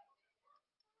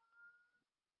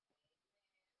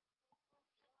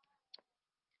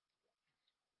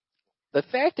 The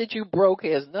fact that you broke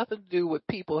has nothing to do with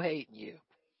people hating you.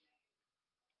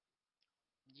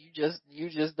 You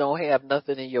just don't have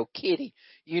nothing in your kitty.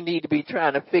 You need to be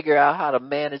trying to figure out how to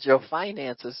manage your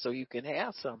finances so you can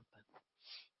have something.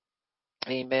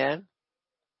 Amen.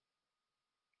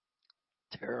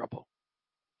 Terrible.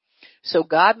 So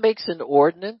God makes an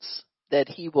ordinance that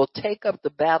he will take up the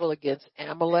battle against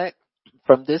Amalek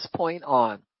from this point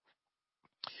on.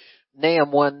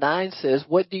 Nahum 1:9 says,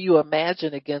 what do you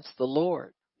imagine against the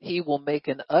Lord? He will make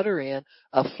an utter end.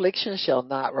 Affliction shall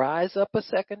not rise up a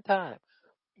second time.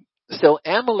 So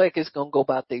Amalek is going to go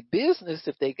about their business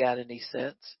if they got any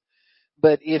sense.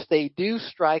 But if they do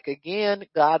strike again,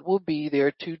 God will be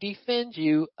there to defend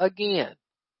you again.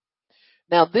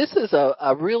 Now, this is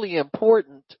a really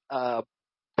important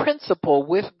principle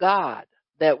with God,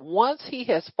 that once he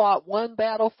has fought one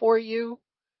battle for you,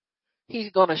 he's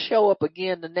going to show up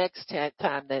again the next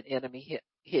time that enemy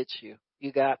hits you.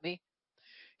 You got me?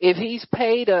 If he's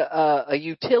paid a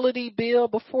utility bill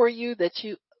before you that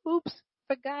you, oops,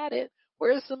 forgot it.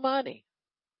 Where's the money?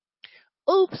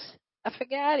 Oops, I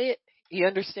forgot it. You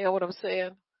understand what I'm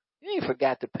saying? You ain't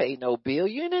forgot to pay no bill.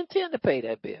 You didn't intend to pay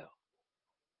that bill.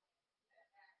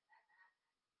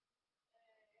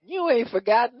 You ain't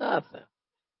forgot nothing.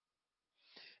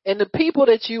 And the people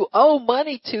that you owe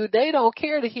money to, they don't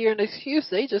care to hear an excuse.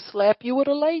 They just slap you with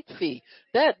a late fee.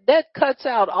 That cuts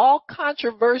out all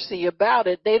controversy about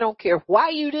it. They don't care why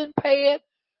you didn't pay it.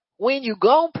 When you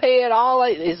gon' pay it all,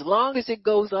 as long as it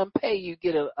goes unpaid, you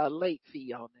get a late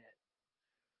fee on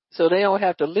that. So they don't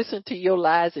have to listen to your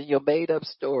lies and your made up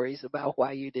stories about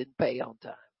why you didn't pay on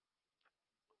time.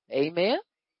 Amen.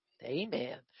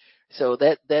 Amen. So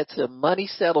that's a money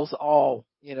settles all.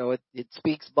 You know, it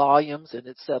speaks volumes and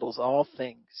it settles all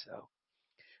things.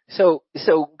 So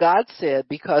God said,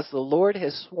 because the Lord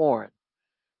has sworn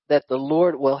that the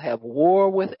Lord will have war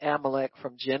with Amalek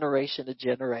from generation to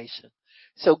generation.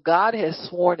 So God has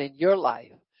sworn in your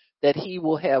life that he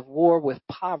will have war with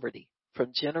poverty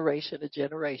from generation to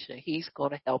generation. He's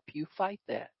going to help you fight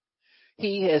that.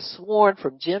 He has sworn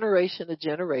from generation to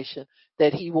generation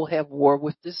that he will have war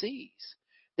with disease,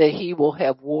 that he will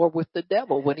have war with the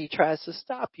devil when he tries to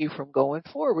stop you from going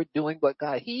forward doing what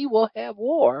God. He will have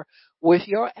war with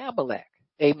your Amalek.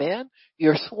 Amen.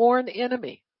 Your sworn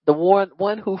enemy, the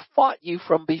one who fought you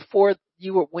from before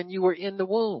you were, when you were in the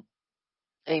womb.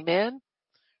 Amen.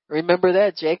 Remember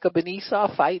that Jacob and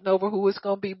Esau fighting over who was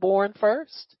going to be born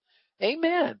first?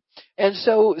 Amen. And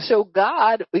so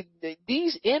God,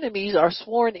 these enemies are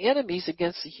sworn enemies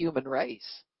against the human race.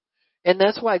 And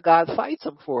that's why God fights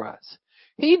them for us.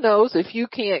 He knows if you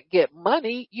can't get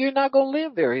money, you're not going to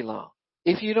live very long.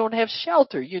 If you don't have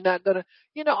shelter, you're not going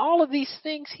to, all of these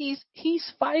things,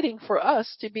 he's fighting for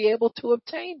us to be able to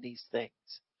obtain these things.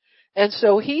 And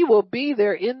so he will be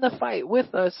there in the fight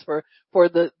with us for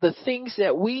the things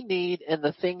that we need and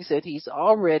the things that he's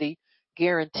already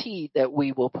guaranteed that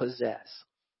we will possess.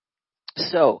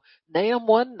 So Nahum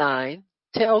 1:9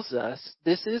 tells us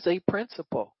this is a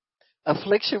principle.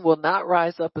 Affliction will not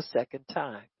rise up a second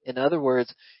time. In other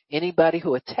words, anybody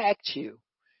who attacked you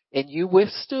and you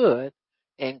withstood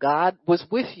and God was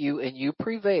with you and you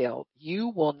prevailed,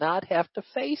 you will not have to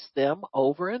face them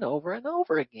over and over and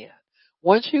over again.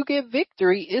 Once you get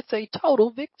victory, it's a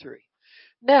total victory.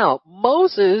 Now,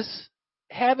 Moses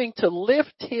having to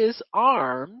lift his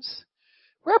arms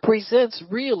represents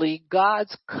really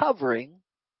God's covering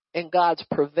and God's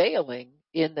prevailing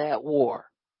in that war.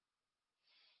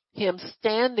 Him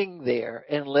standing there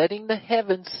and letting the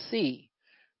heavens see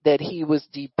that he was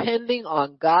depending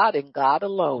on God and God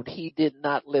alone. He did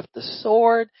not lift the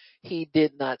sword. He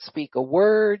did not speak a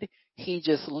word. He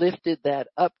just lifted that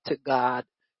up to God,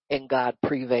 and God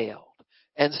prevailed.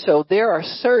 And so there are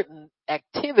certain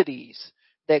activities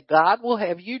that God will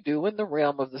have you do in the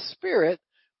realm of the spirit,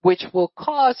 which will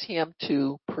cause him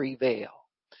to prevail.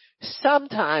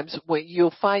 Sometimes when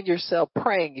you'll find yourself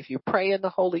praying, if you pray in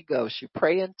the Holy Ghost, you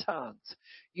pray in tongues,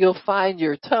 you'll find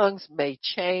your tongues may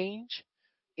change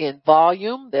in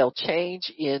volume, they'll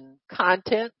change in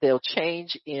content, they'll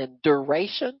change in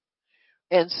duration.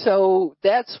 And so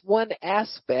that's one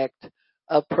aspect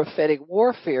of prophetic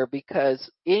warfare,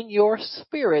 because in your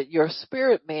spirit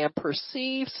man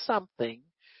perceives something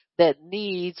that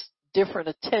needs different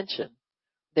attention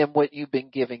than what you've been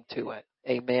giving to it.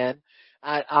 Amen.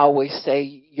 I always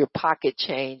say your pocket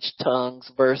change tongues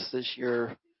versus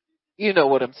your, you know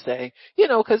what I'm saying?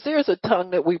 Because there's a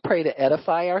tongue that we pray to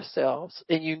edify ourselves,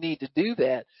 and you need to do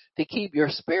that to keep your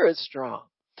spirit strong.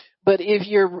 But if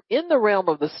you're in the realm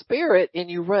of the spirit and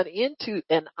you run into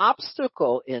an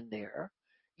obstacle in there,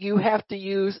 you have to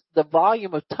use the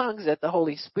volume of tongues that the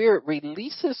Holy Spirit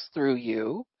releases through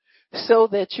you so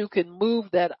that you can move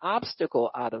that obstacle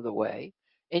out of the way.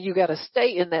 And you got to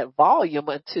stay in that volume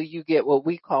until you get what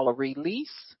we call a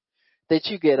release, that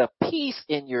you get a peace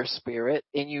in your spirit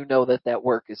and you know that that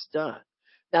work is done.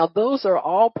 Now, those are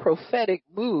all prophetic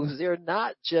moves. They're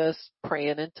not just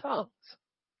praying in tongues.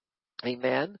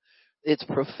 Amen. It's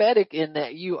prophetic in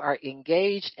that you are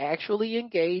actually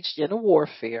engaged in a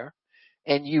warfare,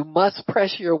 and you must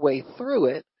press your way through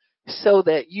it so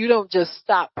that you don't just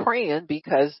stop praying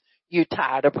because you're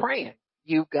tired of praying.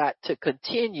 You've got to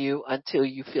continue until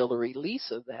you feel a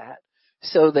release of that,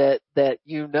 so that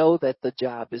you know that the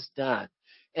job is done.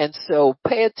 And so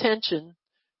pay attention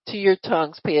to your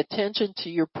tongues, pay attention to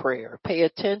your prayer, pay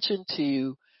attention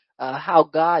to how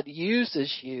God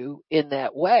uses you in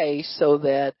that way, so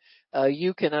that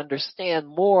you can understand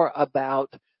more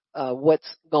about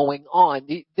what's going on.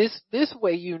 This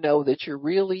way you know that you're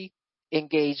really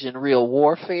engaged in real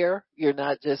warfare. You're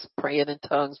not just praying in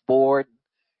tongues, bored,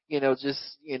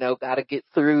 got to get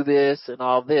through this and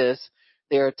all this.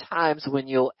 There are times when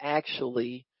you'll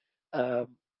actually um,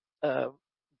 uh,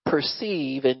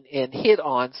 perceive and hit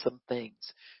on some things.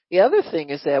 The other thing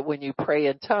is that when you pray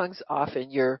in tongues, often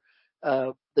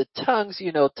the tongues,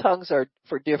 tongues are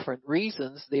for different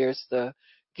reasons. There's the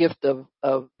gift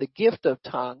of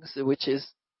tongues, which is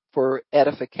for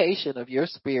edification of your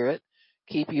spirit,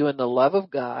 keep you in the love of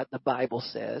God, the Bible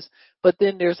says. But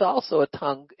then there's also a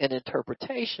tongue and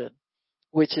interpretation,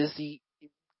 which is the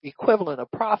equivalent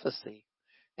of prophecy.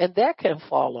 And that can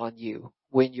fall on you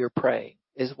when you're praying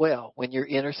as well, when you're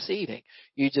interceding.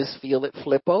 You just feel it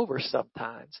flip over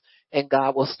sometimes, and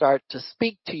God will start to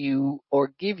speak to you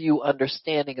or give you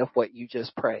understanding of what you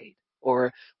just prayed,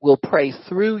 or will pray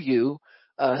through you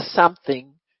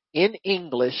something in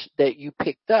English that you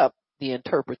picked up the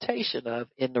interpretation of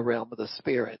in the realm of the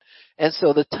spirit. And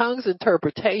so the tongue's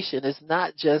interpretation is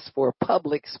not just for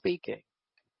public speaking.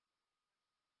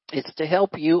 It's to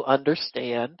help you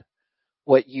understand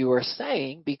what you are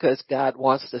saying, because God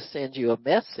wants to send you a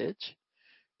message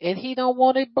and he don't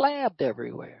want it blabbed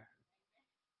everywhere.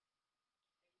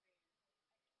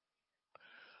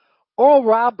 Oral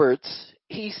Roberts,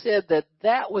 he said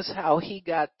that was how he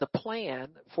got the plan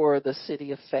for the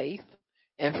City of Faith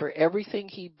and for everything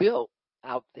he built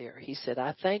out there. He said,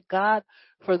 I thank God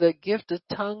for the gift of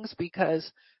tongues,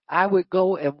 because I would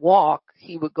go and walk.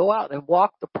 He would go out and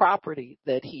walk the property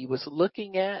that he was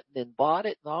looking at and then bought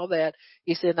it and all that.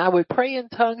 He said, and I would pray in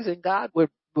tongues, and God would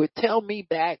tell me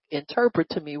back, interpret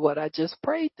to me what I just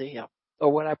prayed to him,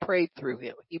 or what I prayed through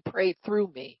him. He prayed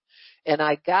through me, and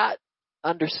I got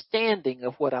understanding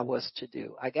of what I was to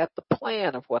do. I got the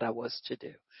plan of what I was to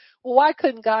do. Well, why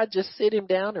couldn't God just sit him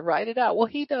down and write it out? Well,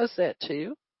 he does that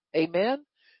too. Amen.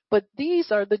 But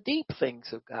these are the deep things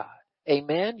of God.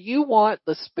 Amen. You want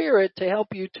the Spirit to help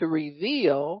you to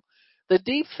reveal the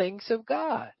deep things of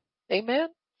God. Amen.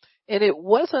 And it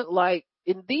wasn't like,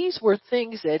 and these were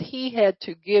things that he had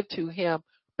to give to him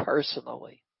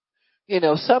personally.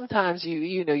 Sometimes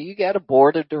you got a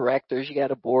board of directors, you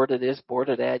got a board of this, board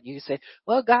of that. You say,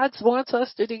 well, God wants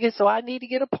us to do this, so I need to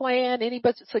get a plan.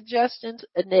 Anybody suggestions?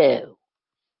 No.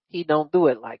 He don't do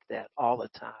it like that all the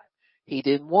time. He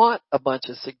didn't want a bunch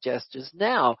of suggestions.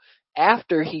 Now,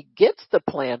 after he gets the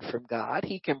plan from God,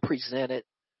 he can present it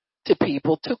to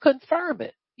people to confirm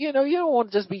it. You know, you don't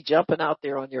want to just be jumping out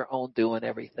there on your own doing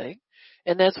everything.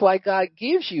 And that's why God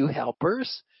gives you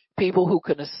helpers, people who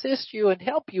can assist you and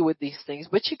help you with these things.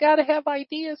 But you got to have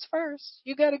ideas first.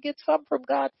 You got to get some from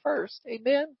God first.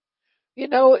 Amen. You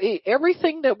know,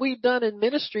 everything that we've done in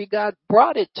ministry, God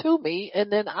brought it to me, and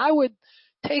then I would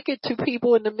take it to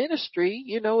people in the ministry,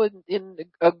 you know, in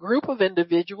a group of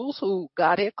individuals who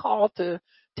God had called to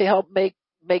help make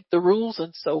the rules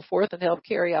and so forth and help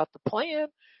carry out the plan.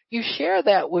 You share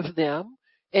that with them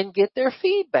and get their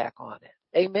feedback on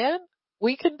it. Amen.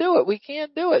 We can do it. We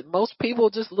can't do it. Most people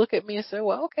just look at me and say,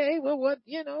 well, okay, well, what,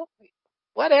 you know,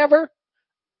 whatever.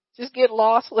 Just get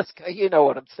lost. Let's go. You know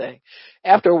what I'm saying.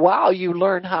 After a while, you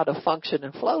learn how to function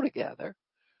and flow together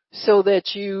so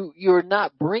that you're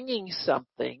not bringing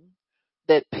something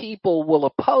that people will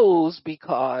oppose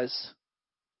because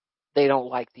they don't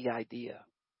like the idea.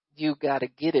 You got to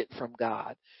get it from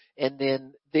God, and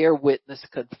then their witness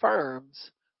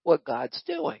confirms what God's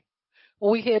doing.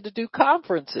 When we had to do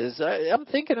conferences, I'm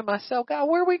thinking to myself, God,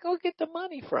 where are we going to get the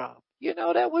money from? You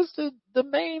know, that was the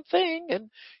main thing.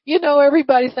 And, you know,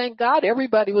 everybody, thank God,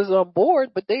 everybody was on board,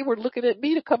 but they were looking at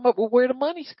me to come up with where the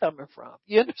money's coming from.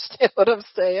 You understand what I'm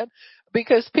saying?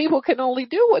 Because people can only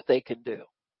do what they can do.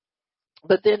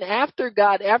 But then after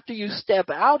you step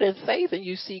out in faith and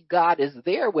you see God is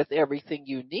there with everything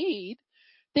you need,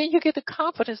 then you get the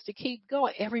confidence to keep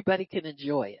going. Everybody can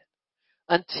enjoy it.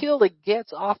 Until it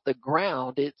gets off the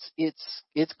ground,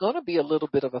 it's going to be a little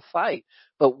bit of a fight.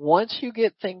 But once you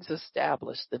get things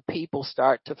established, then people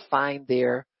start to find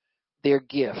their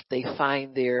gift. They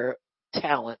find their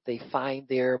talent. They find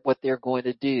what they're going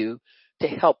to do to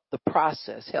help the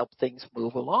process, help things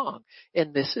move along.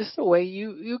 And this is the way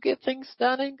you get things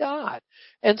done in God.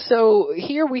 And so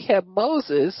here we have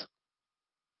Moses,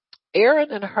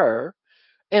 Aaron and Hur,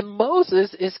 and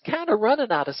Moses is kind of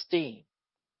running out of steam.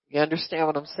 You understand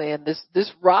what I'm saying?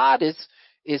 This rod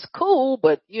is cool,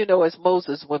 but you know,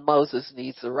 when Moses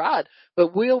needs the rod.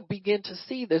 But we'll begin to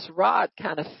see this rod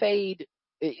kind of fade.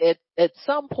 At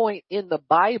some point in the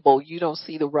Bible, you don't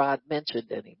see the rod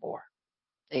mentioned anymore.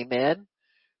 Amen.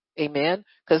 Amen.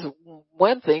 Because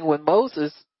one thing, when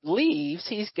Moses leaves,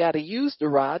 he's got to use the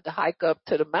rod to hike up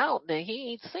to the mountain, and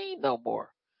he ain't seen no more.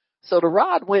 So the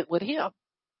rod went with him.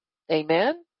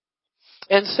 Amen.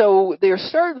 And so there are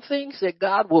certain things that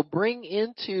God will bring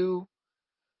into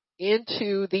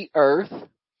the earth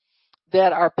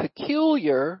that are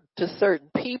peculiar to certain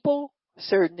people,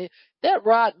 that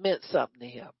rod meant something to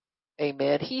him.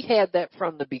 Amen. He had that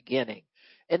from the beginning.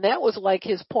 And that was like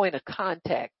his point of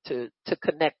contact to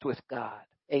connect with God.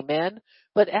 Amen.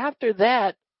 But after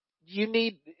that,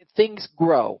 things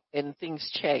grow and things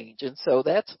change. And so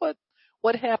that's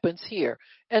what happens here.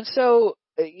 And so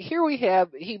here we have,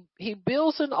 he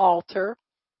builds an altar,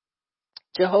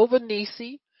 Jehovah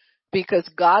Nissi, because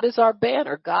God is our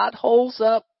banner. God holds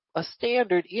up a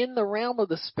standard in the realm of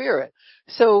the spirit.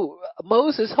 So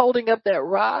Moses holding up that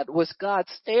rod was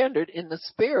God's standard in the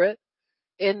spirit.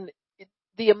 And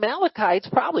the Amalekites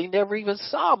probably never even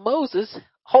saw Moses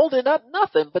holding up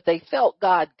nothing, but they felt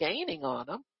God gaining on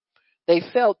them. They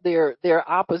felt their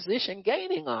opposition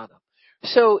gaining on them.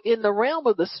 So in the realm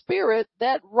of the spirit,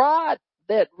 that rod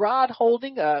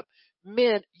holding up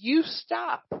meant you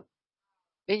stop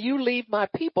and you leave my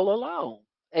people alone.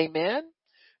 Amen.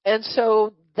 And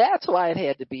so that's why it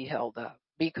had to be held up,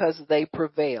 because they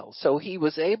prevailed. So he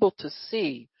was able to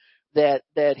see that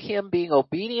him being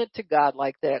obedient to God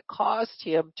like that caused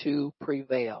him to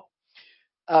prevail.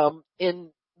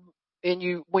 When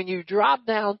you drop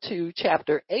down to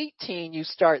chapter 18, you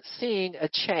start seeing a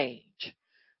change.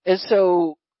 And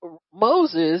so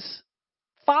Moses'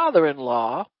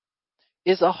 father-in-law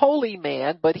is a holy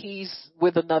man, but he's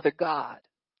with another god.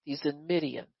 He's in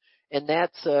Midian, and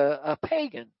that's a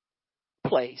pagan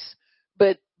place.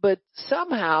 But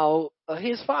somehow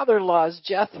his father-in-law is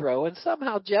Jethro, and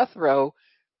somehow Jethro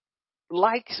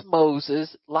likes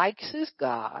Moses, likes his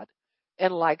God,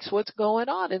 and likes what's going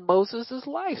on in Moses'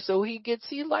 life. So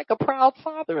he's like a proud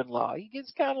father-in-law. He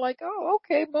gets kind of like, oh,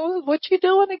 okay, Moses, what you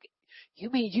doing again? You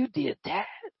mean you did that?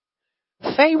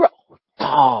 Pharaoh?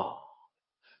 Oh,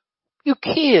 you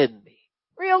kidding me?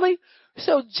 Really?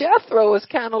 So Jethro is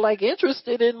kind of like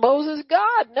interested in Moses'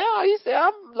 God now. He said,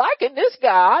 I'm liking this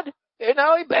God. You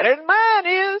know, he better than mine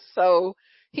is. So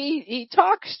he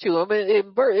talks to him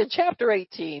in chapter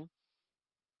 18.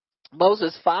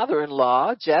 Moses'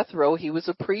 father-in-law, Jethro, he was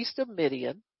a priest of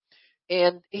Midian,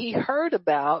 and he heard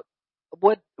about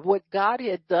what God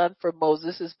had done for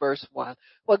Moses. This is verse 1.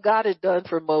 What God had done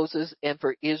for Moses and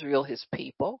for Israel, his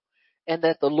people. and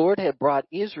that the Lord had brought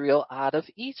Israel out of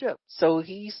Egypt. So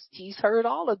he's heard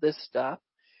all of this stuff,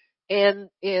 and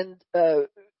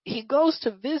he goes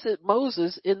to visit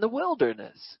Moses in the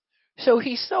wilderness. So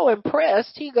he's so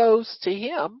impressed, he goes to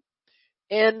him,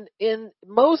 and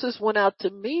Moses went out to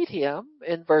meet him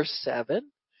in verse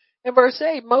 7. In verse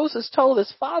 8, Moses told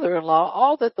his father-in-law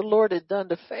all that the Lord had done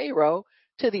to Pharaoh,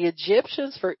 to the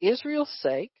Egyptians for Israel's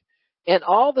sake, and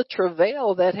all the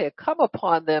travail that had come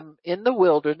upon them in the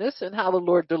wilderness, and how the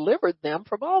Lord delivered them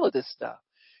from all of this stuff.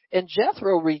 And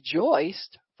Jethro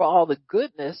rejoiced for all the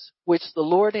goodness which the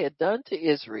Lord had done to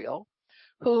Israel,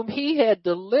 whom he had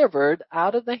delivered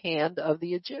out of the hand of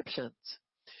the Egyptians.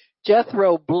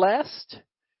 Jethro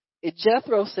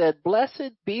said,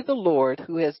 "Blessed be the Lord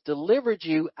who has delivered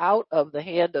you out of the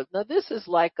hand of." Now this is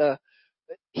like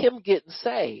him getting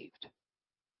saved.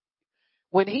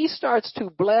 When he starts to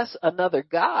bless another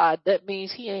God, that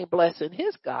means he ain't blessing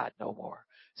his God no more.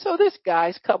 So this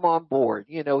guy's come on board.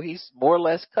 He's more or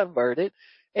less converted.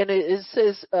 And it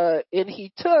says,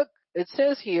 it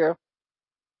says here,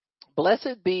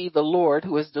 "Blessed be the Lord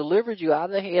who has delivered you out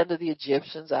of the hand of the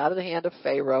Egyptians, out of the hand of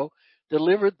Pharaoh,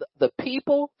 delivered the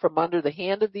people from under the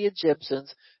hand of the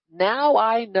Egyptians. Now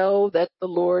I know that the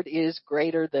Lord is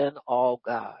greater than all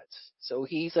gods." So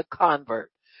he's a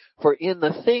convert. "For in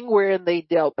the thing wherein they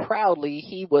dealt proudly,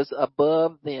 he was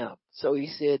above them." So he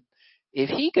said, if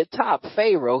he could top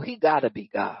Pharaoh, he got to be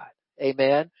God.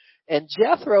 Amen. "And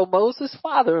Jethro, Moses'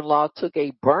 father-in-law, took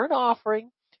a burnt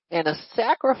offering and a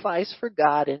sacrifice for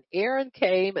God, and Aaron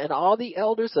came and all the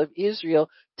elders of Israel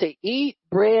to eat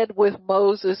bread with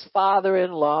Moses'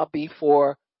 father-in-law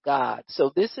before God." So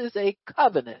this is a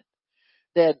covenant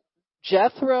that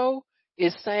Jethro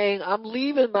is saying, I'm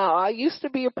leaving now. I used to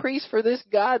be a priest for this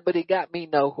God, but he got me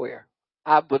nowhere.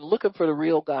 I've been looking for the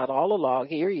real God all along.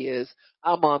 Here he is.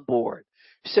 I'm on board.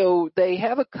 So they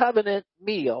have a covenant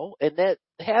meal, and that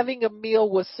having a meal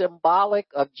was symbolic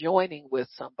of joining with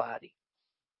somebody.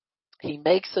 "He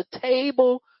makes a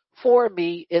table for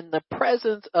me in the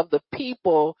presence of the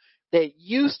people that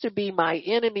used to be my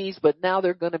enemies, but now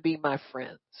they're going to be my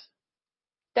friends."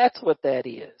 That's what that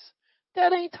is.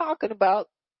 That ain't talking about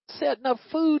setting up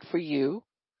food for you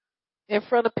in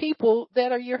front of people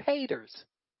that are your haters.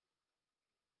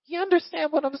 You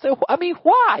understand what I'm saying? I mean,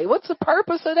 why? What's the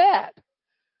purpose of that?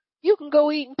 You can go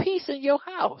eat in peace in your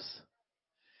house.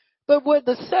 But with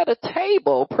the set a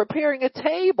table, preparing a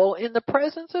table in the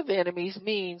presence of enemies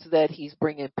means that he's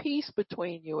bringing peace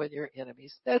between you and your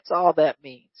enemies. That's all that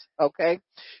means, okay?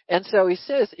 And so he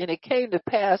says, "And it came to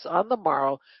pass on the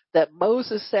morrow that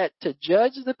Moses sat to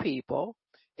judge the people,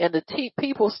 and the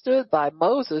people stood by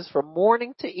Moses from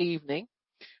morning to evening.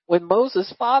 When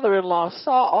Moses' father-in-law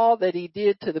saw all that he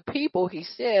did to the people, he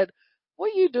said,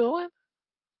 'What are you doing?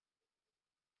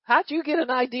 How'd you get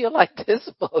an idea like this,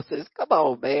 Moses? Come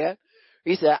on, man.'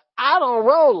 He said, 'I don't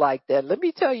roll like that. Let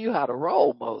me tell you how to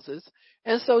roll, Moses.'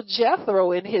 And so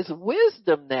Jethro, in his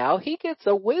wisdom now, he gets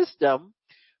a wisdom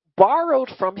borrowed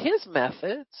from his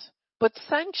methods, but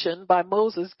sanctioned by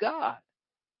Moses' God,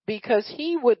 because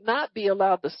he would not be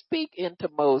allowed to speak into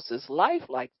Moses' life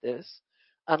like this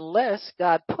unless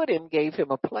God gave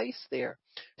him a place there.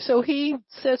 So he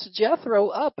sets Jethro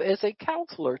up as a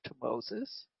counselor to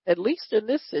Moses, at least in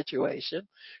this situation.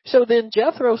 So then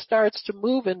Jethro starts to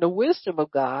move in the wisdom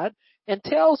of God and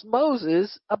tells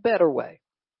Moses a better way.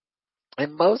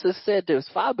 And Moses said to his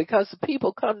father, "Because the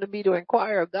people come to me to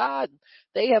inquire of God,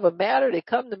 they have a matter, they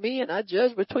come to me, and I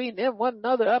judge between them one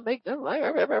another. I make them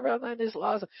like these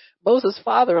laws." Moses'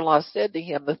 father-in-law said to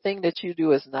him, "The thing that you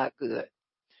do is not good."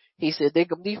 He said,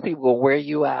 "These people will wear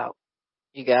you out."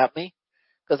 You got me?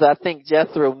 Because I think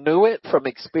Jethro knew it from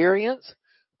experience,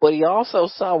 but he also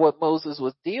saw what Moses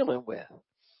was dealing with.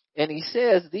 And he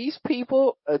says, "These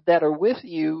people that are with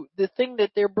you, the thing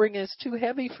that they're bringing is too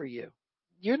heavy for you.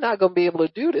 You're not going to be able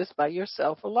to do this by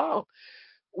yourself alone,"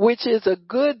 which is a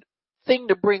good thing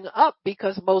to bring up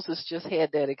because Moses just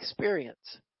had that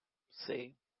experience.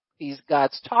 See,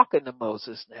 God's talking to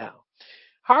Moses now.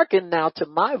 "Hearken now to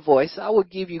my voice. I will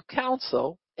give you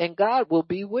counsel, and God will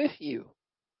be with you."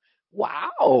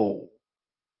 Wow.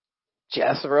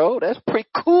 Jethro, that's pretty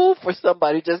cool for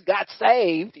somebody who just got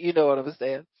saved. You know what I'm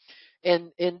saying?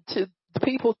 And to the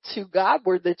people to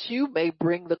Godward, that you may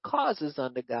bring the causes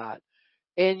unto God.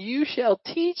 "And you shall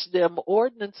teach them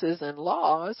ordinances and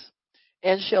laws,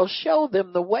 and shall show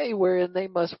them the way wherein they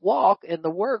must walk, and the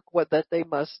work that they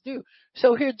must do."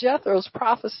 So here Jethro's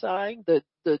prophesying the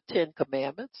 10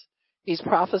 Commandments. He's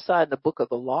prophesying the book of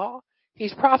the law.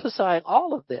 He's prophesying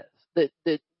all of this,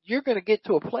 that you're going to get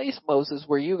to a place, Moses,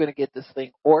 where you're going to get this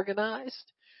thing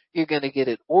organized. You're going to get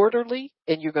it orderly,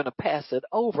 and you're going to pass it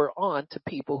over on to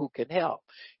people who can help.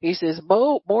 He says,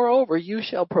 moreover, you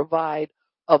shall provide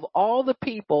of all the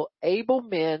people able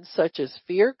men such as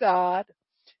fear God,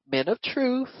 men of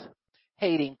truth,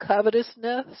 hating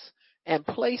covetousness, and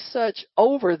place such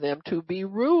over them to be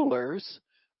rulers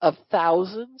of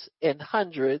thousands and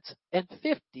hundreds and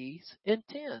fifties and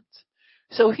tens.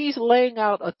 So he's laying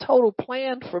out a total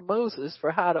plan for Moses for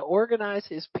how to organize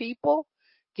his people,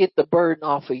 get the burden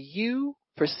off of you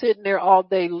for sitting there all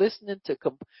day listening to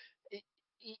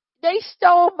they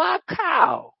stole my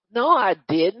cow. No, I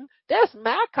didn't. That's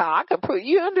my cow. I can prove.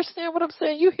 You understand what I'm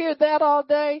saying? You hear that all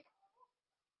day?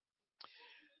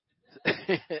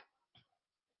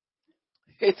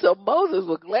 And so Moses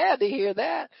was glad to hear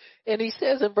that. And he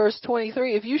says in verse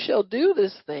 23, if you shall do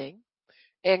this thing,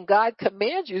 and God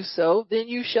commands you so, then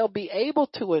you shall be able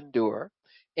to endure,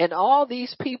 and all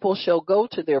these people shall go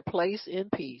to their place in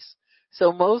peace.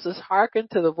 So Moses hearkened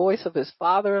to the voice of his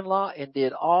father-in-law and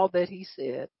did all that he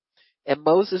said. And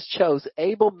Moses chose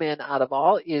able men out of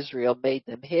all Israel, made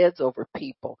them heads over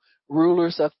people,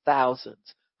 rulers of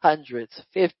thousands, hundreds,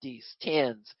 fifties,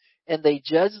 tens. And they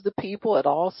judged the people at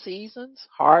all seasons.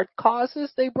 Hard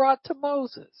causes they brought to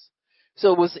Moses.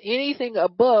 So was anything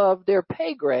above their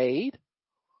pay grade,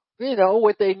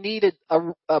 what they needed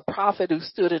a prophet who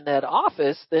stood in that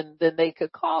office, then they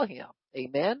could call him.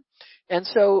 Amen. And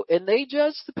they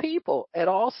judged the people at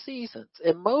all seasons.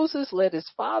 And Moses let his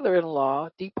father-in-law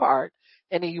depart,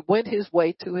 and he went his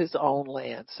way to his own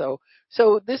land. So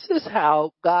this is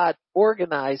how God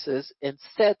organizes and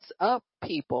sets up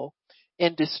people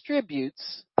and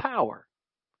distributes power.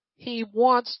 He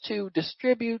wants to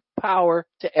distribute power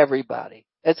to everybody.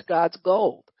 That's God's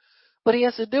goal. But he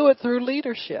has to do it through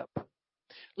leadership.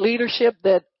 Leadership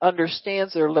that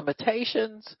understands their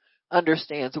limitations,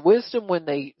 understands wisdom when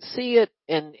they see it,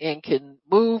 and can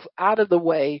move out of the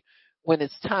way when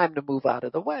it's time to move out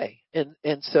of the way.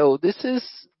 And so this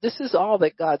is all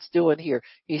that God's doing here.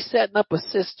 He's setting up a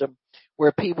system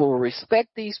where people will respect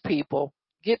these people,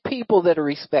 get people that are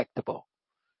respectable.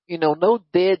 No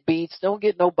deadbeats. Don't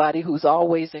get nobody who's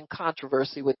always in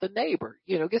controversy with the neighbor.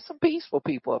 Get some peaceful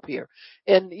people up here.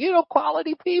 And,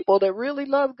 quality people that really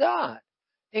love God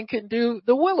and can do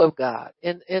the will of God.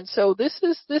 And so this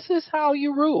is how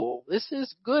you rule. This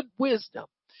is good wisdom.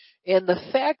 And the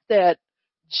fact that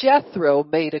Jethro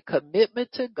made a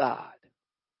commitment to God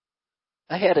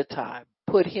ahead of time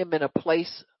put him in a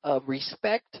place of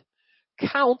respect,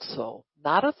 counsel,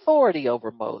 not authority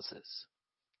over Moses.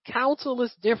 Counsel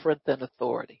is different than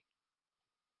authority.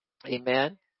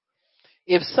 Amen.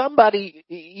 If somebody,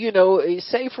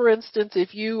 say for instance,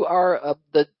 if you are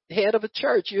the head of a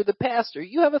church, you're the pastor,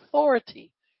 you have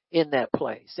authority in that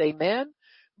place. Amen.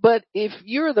 But if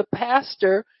you're the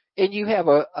pastor and you have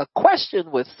a question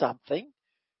with something,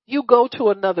 you go to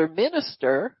another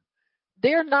minister,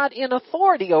 they're not in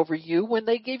authority over you when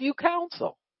they give you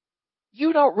counsel.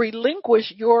 You don't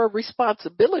relinquish your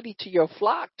responsibility to your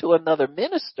flock to another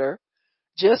minister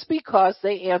just because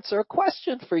they answer a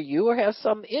question for you or have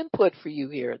some input for you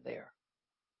here and there.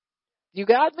 You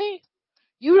got me?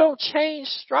 You don't change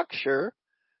structure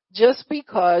just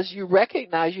because you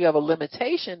recognize you have a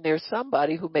limitation. There's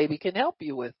somebody who maybe can help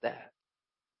you with that.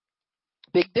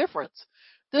 Big difference.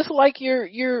 Just like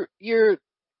your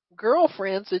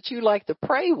girlfriends that you like to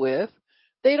pray with,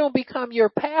 they don't become your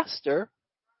pastor.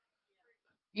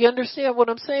 You understand what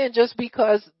I'm saying? Just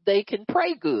because they can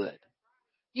pray good.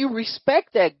 You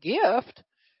respect that gift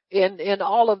and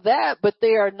all of that, but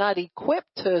they are not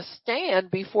equipped to stand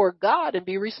before God and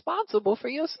be responsible for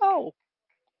your soul.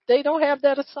 They don't have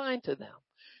that assigned to them.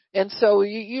 And so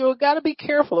you got to be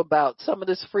careful about some of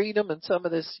this freedom and some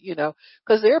of this,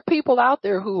 because there are people out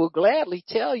there who will gladly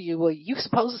tell you, well, you're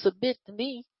supposed to submit to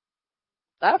me.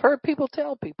 I've heard people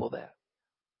tell people that.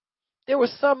 There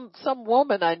was some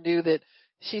woman I knew that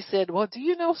she said, well, do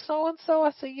you know so-and-so?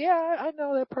 I said, yeah, I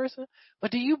know that person.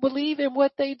 But do you believe in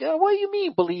what they do? What do you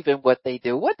mean believe in what they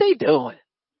do? What they doing?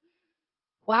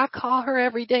 Well, I call her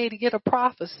every day to get a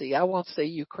prophecy. I won't say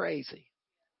you crazy.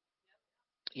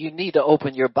 You need to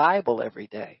open your Bible every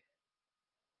day.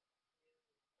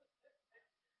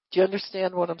 Do you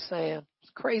understand what I'm saying?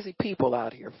 There's crazy people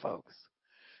out here, folks.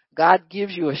 God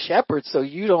gives you a shepherd so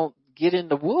you don't get in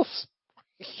the wolf's.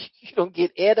 You don't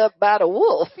get ate up by the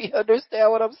wolf. You understand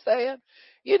what I'm saying?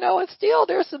 And still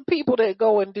there's some people that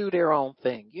go and do their own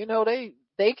thing.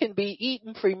 They can be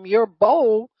eating from your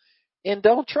bowl and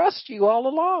don't trust you all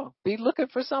along. Be looking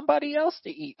for somebody else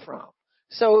to eat from.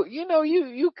 So,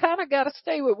 you kind of got to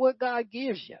stay with what God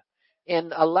gives you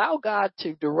and allow God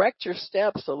to direct your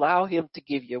steps, allow him to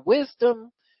give you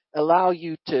wisdom, allow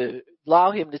you to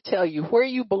allow him to tell you where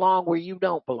you belong, where you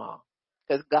don't belong.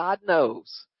 Because God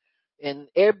knows. And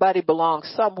everybody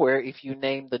belongs somewhere if you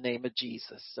name the name of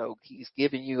Jesus. So he's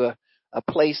giving you a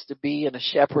place to be and a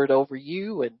shepherd over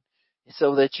you, and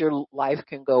so that your life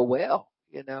can go well.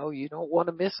 You know, you don't want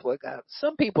to miss what God,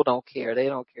 some people don't care. They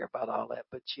don't care about all that,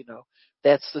 but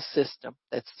that's the system.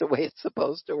 That's the way it's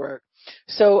supposed to work.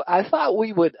 So I thought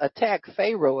we would attack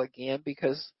Pharaoh again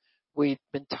because we've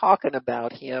been talking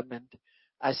about him, and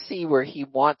I see where he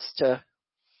wants to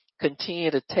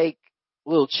continue to take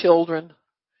little children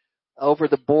over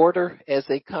the border as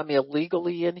they come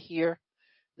illegally in here.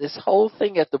 This whole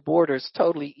thing at the border is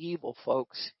totally evil,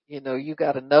 folks. You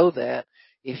got to know that.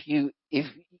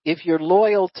 If you're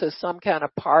loyal to some kind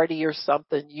of party or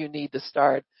something, you need to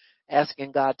start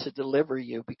asking God to deliver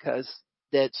you, because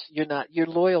you're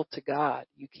loyal to God.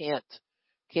 You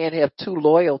can't have two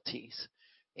loyalties.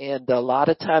 And a lot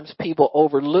of times people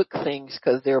overlook things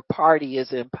because their party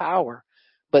is in power,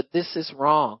 but this is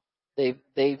wrong. They've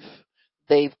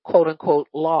quote unquote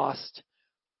lost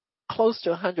close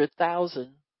to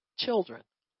 100,000 children.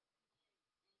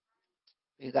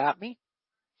 You got me?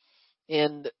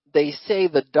 And they say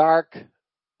the dark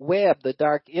web, the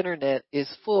dark internet is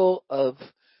full of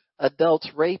adults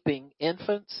raping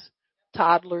infants,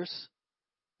 toddlers,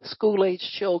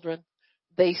 school-age children.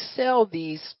 They sell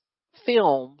these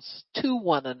films to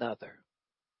one another.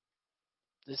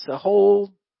 It's a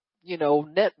whole,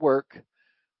 network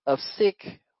of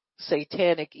sick,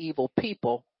 satanic, evil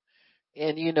people.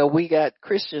 And, we got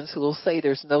Christians who will say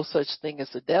there's no such thing as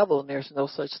the devil and there's no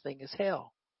such thing as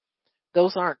hell.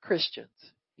 Those aren't Christians.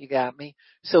 You got me?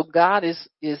 So God is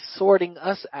sorting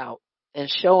us out and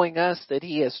showing us that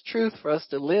he has truth for us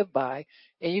to live by.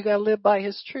 And you got to live by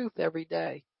his truth every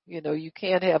day. You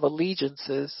can't have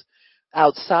allegiances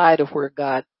outside of where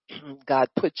God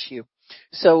puts you.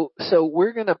 So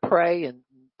we're going to pray and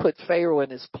put Pharaoh in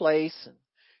his place.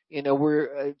 And,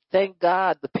 we're, thank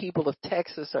God the people of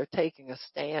Texas are taking a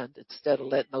stand instead of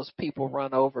letting those people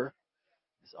run over.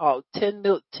 10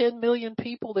 million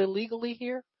people illegally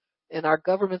here, and our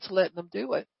government's letting them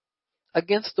do it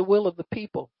against the will of the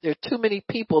people. There are too many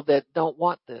people that don't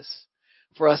want this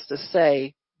for us to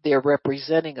say they're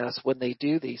representing us when they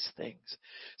do these things.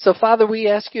 So, Father, we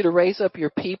ask you to raise up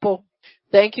your people.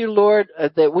 Thank you, Lord,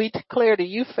 that we declare to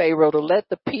you, Pharaoh, to let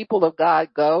the people of God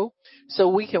go so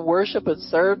we can worship and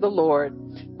serve the Lord.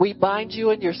 We bind you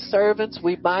and your servants.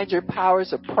 We bind your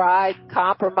powers of pride,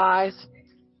 compromise,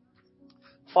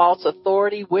 false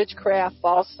authority, witchcraft,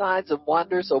 false signs and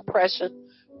wonders, oppression,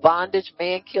 bondage,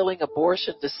 man-killing,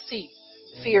 abortion, deceit,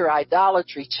 fear,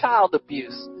 idolatry, child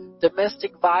abuse,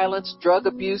 domestic violence, drug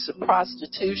abuse, and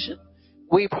prostitution.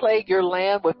 We plague your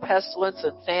land with pestilence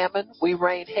and famine. We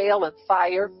rain hail and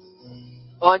fire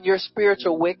on your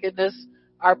spiritual wickedness.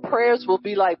 Our prayers will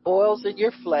be like boils in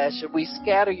your flesh, and we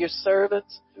scatter your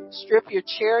servants, strip your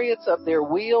chariots of their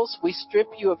wheels. We strip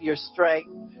you of your strength.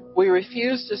 We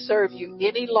refuse to serve you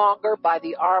any longer by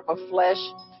the arm of flesh.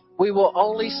 We will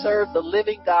only serve the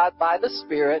living God by the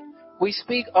Spirit. We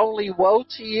speak only woe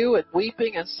to you and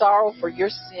weeping and sorrow for your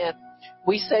sin.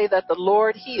 We say that the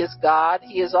Lord, he is God.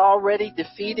 He has already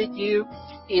defeated you.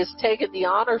 He has taken the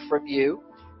honor from you.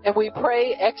 And we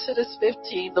pray, Exodus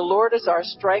 15, the Lord is our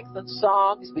strength and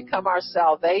song. He's become our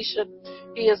salvation.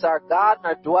 He is our God and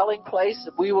our dwelling place,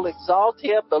 and we will exalt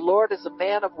him. The Lord is a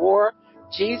man of war.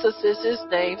 Jesus is his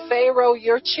name. Pharaoh,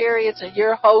 your chariots and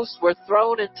your hosts were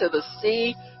thrown into the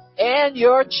sea, and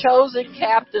your chosen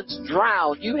captains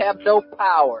drowned. You have no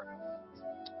power.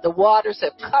 The waters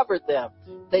have covered them.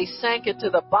 They sank into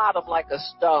the bottom like a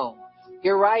stone.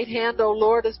 Your right hand, O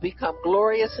Lord, has become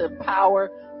glorious in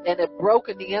power, and have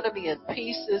broken the enemy in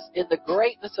pieces. In the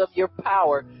greatness of your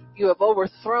power, you have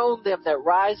overthrown them that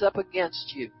rise up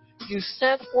against you. You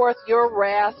sent forth your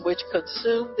wrath, which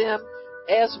consumed them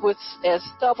as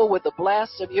stubble with the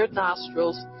blast of your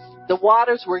nostrils. The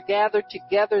waters were gathered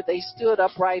together. They stood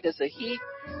upright as a heap.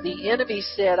 The enemy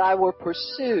said, I will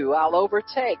pursue, I'll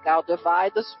overtake, I'll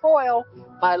divide the spoil.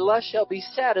 My lust shall be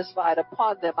satisfied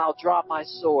upon them. I'll draw my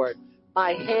sword.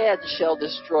 My hand shall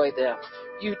destroy them.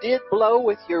 You did blow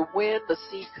with your wind. The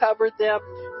sea covered them.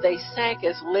 They sank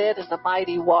as lead in the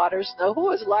mighty waters. Now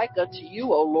who is like unto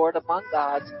you, O Lord, among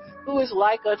gods? Who is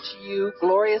like unto you,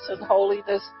 glorious in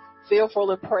holiness,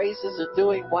 fearful in praises and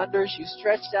doing wonders? You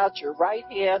stretched out your right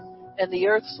hand, and the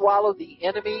earth swallowed the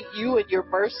enemy. You in your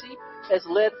mercy has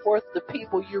led forth the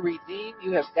people you redeemed.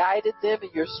 You have guided them in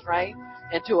your strength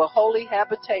into a holy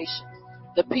habitation.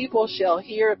 The people shall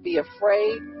hear and be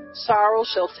afraid. Sorrow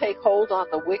shall take hold on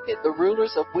the wicked. The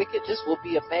rulers of wickedness will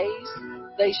be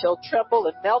amazed. They shall tremble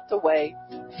and melt away.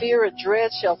 Fear and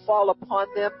dread shall fall upon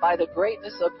them by the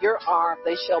greatness of your arm.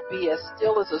 They shall be as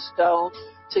still as a stone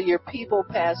till your people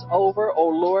pass over, O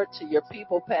Lord, till your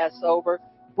people pass over,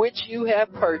 which you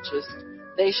have purchased.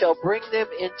 They shall bring them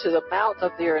into the mountain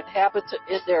of their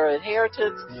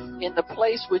inheritance, in the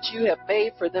place which you have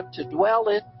made for them to dwell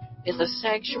in the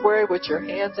sanctuary which your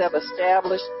hands have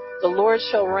established. The Lord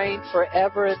shall reign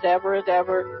forever and ever and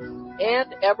ever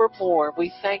and evermore.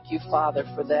 We thank you, Father,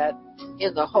 for that,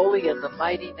 in the holy and the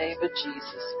mighty name of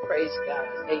Jesus. Praise God.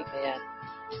 Amen.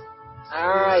 All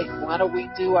right, why don't we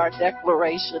do our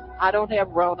declaration? I don't have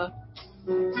Rona.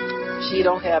 She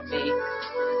don't have me.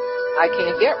 I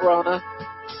can't get Rona,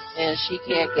 and she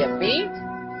can't get me.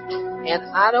 And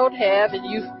I don't have, and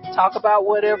you talk about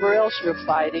whatever else you're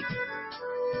fighting,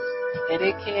 and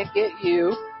it can't get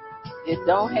you. It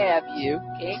don't have you,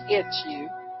 can't get you.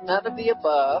 None of the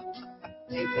above.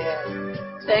 Amen.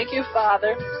 Thank you,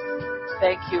 Father.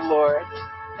 Thank you, Lord.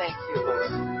 Thank you,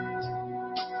 Lord.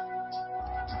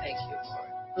 Thank you,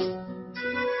 Lord.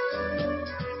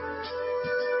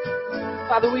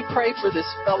 Father, we pray for this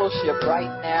fellowship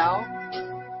right now.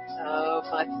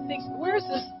 I think, where is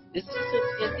this? Is this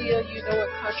in India? You know what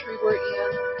country we're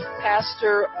in?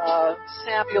 Pastor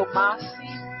Samuel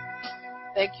Masi.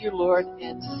 Thank you, Lord.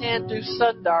 And Sandhu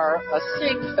Sundar, a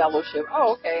Singh fellowship.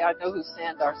 Oh, okay. I know who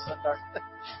Sandhu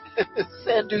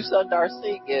Sundar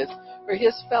Singh is. For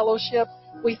his fellowship,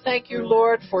 we thank you,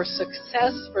 Lord, for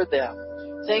success for them.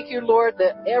 Thank you, Lord,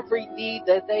 that every need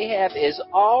that they have is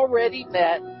already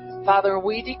met. Father,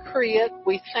 we decree it.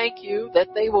 We thank you that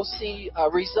they will see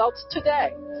results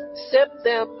today. Send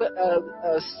them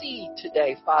a seed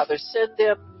today, Father. Send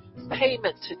them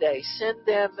payment today. Send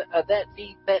them that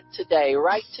need met today,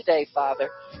 right today, Father.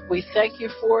 We thank you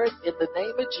for it in the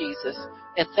name of Jesus.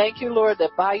 And thank you, Lord,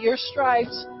 that by your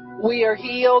stripes we are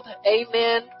healed.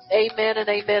 Amen, amen, and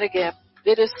amen again.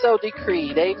 It is so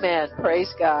decreed. Amen.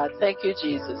 Praise God. Thank you,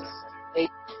 Jesus.